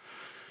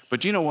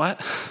 But you know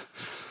what?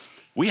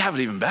 We have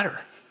it even better.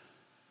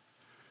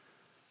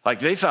 Like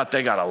they thought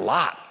they got a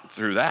lot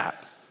through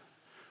that.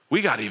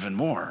 We got even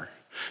more.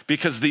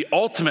 Because the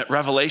ultimate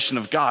revelation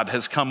of God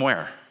has come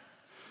where?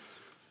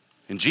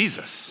 In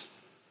Jesus.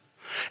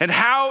 And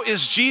how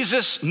is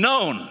Jesus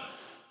known?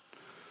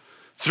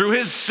 Through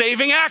his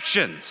saving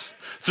actions,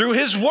 through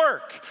his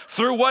work,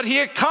 through what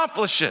he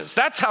accomplishes.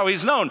 That's how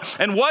he's known.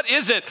 And what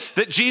is it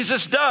that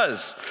Jesus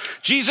does?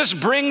 Jesus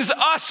brings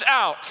us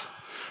out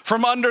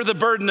from under the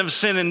burden of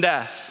sin and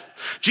death.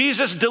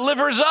 Jesus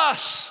delivers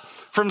us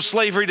from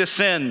slavery to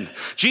sin.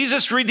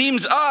 Jesus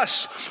redeems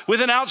us with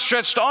an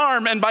outstretched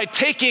arm and by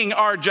taking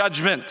our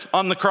judgment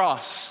on the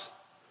cross.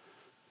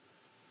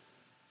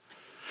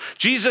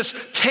 Jesus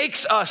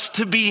takes us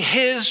to be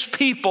his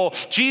people.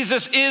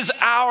 Jesus is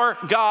our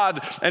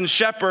God and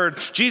shepherd.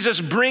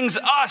 Jesus brings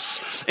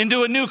us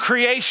into a new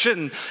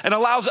creation and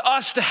allows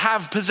us to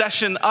have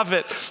possession of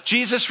it.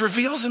 Jesus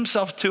reveals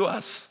himself to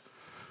us.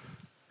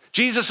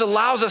 Jesus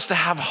allows us to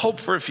have hope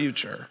for a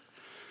future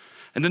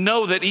and to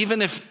know that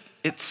even if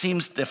it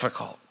seems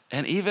difficult,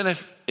 and even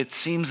if it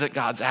seems that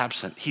God's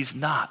absent, he's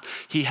not.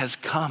 He has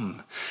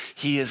come.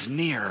 He is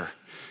near,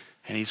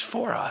 and he's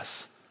for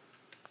us.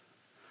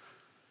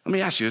 Let me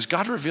ask you, has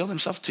God revealed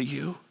himself to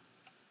you?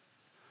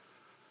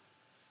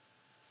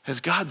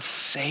 Has God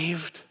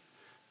saved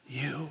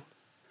you?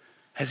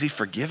 Has he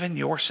forgiven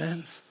your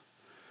sins?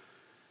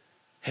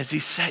 Has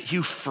he set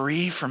you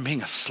free from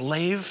being a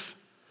slave?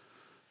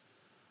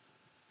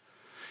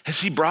 Has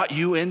he brought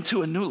you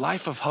into a new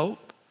life of hope?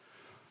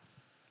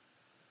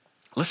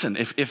 Listen,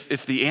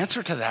 if the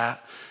answer to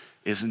that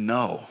is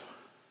no,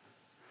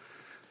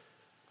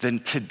 then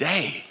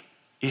today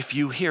if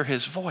you hear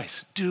his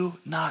voice, do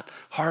not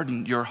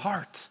harden your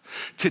heart.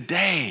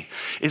 Today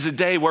is a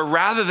day where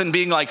rather than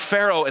being like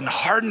Pharaoh and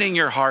hardening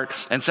your heart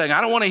and saying,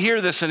 I don't want to hear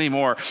this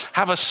anymore,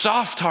 have a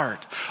soft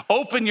heart.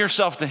 Open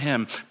yourself to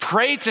him.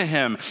 Pray to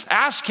him.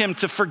 Ask him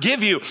to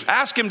forgive you.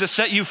 Ask him to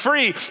set you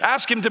free.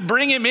 Ask him to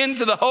bring him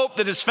into the hope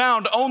that is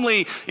found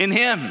only in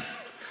him.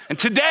 And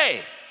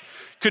today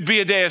could be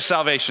a day of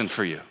salvation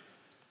for you.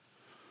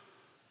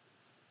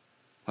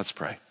 Let's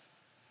pray.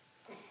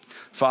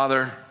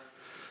 Father,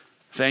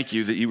 thank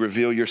you that you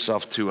reveal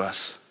yourself to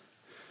us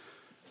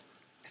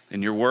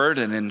in your word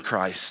and in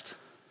Christ.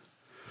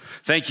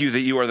 Thank you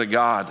that you are the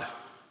God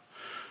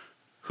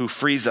who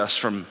frees us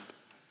from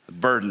the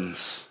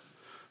burdens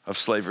of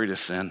slavery to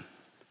sin.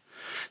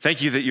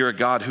 Thank you that you're a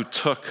God who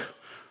took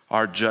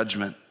our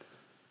judgment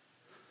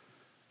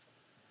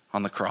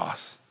on the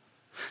cross.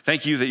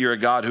 Thank you that you're a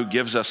God who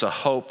gives us a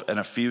hope and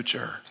a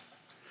future.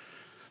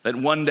 That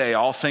one day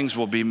all things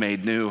will be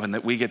made new and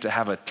that we get to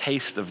have a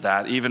taste of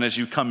that even as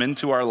you come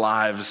into our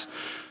lives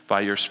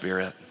by your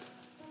Spirit.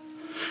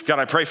 God,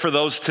 I pray for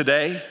those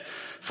today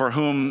for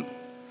whom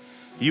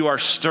you are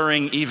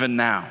stirring even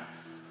now.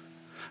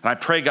 And I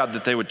pray, God,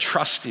 that they would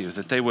trust you,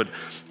 that they would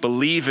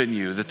believe in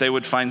you, that they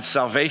would find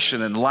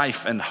salvation and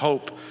life and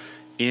hope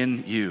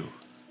in you.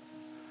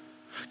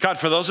 God,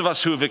 for those of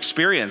us who have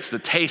experienced the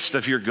taste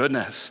of your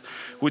goodness,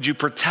 would you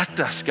protect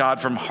us, God,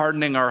 from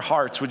hardening our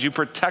hearts? Would you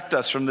protect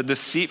us from the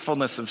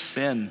deceitfulness of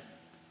sin?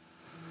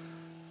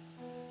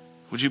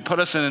 Would you put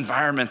us in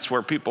environments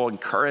where people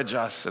encourage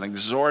us and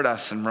exhort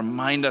us and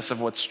remind us of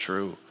what's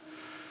true?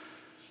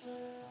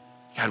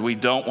 God, we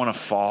don't want to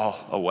fall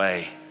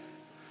away.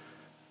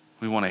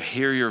 We want to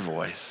hear your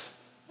voice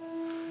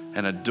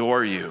and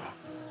adore you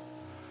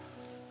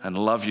and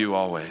love you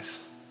always.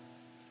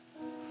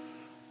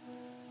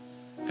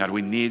 God,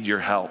 we need your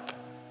help.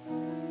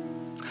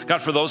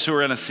 God, for those who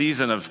are in a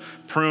season of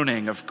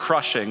pruning, of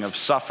crushing, of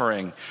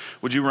suffering,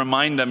 would you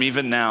remind them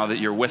even now that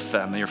you're with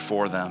them, that you're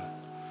for them?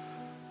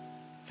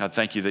 God,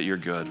 thank you that you're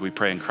good. We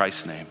pray in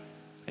Christ's name.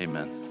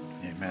 Amen.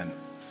 Amen.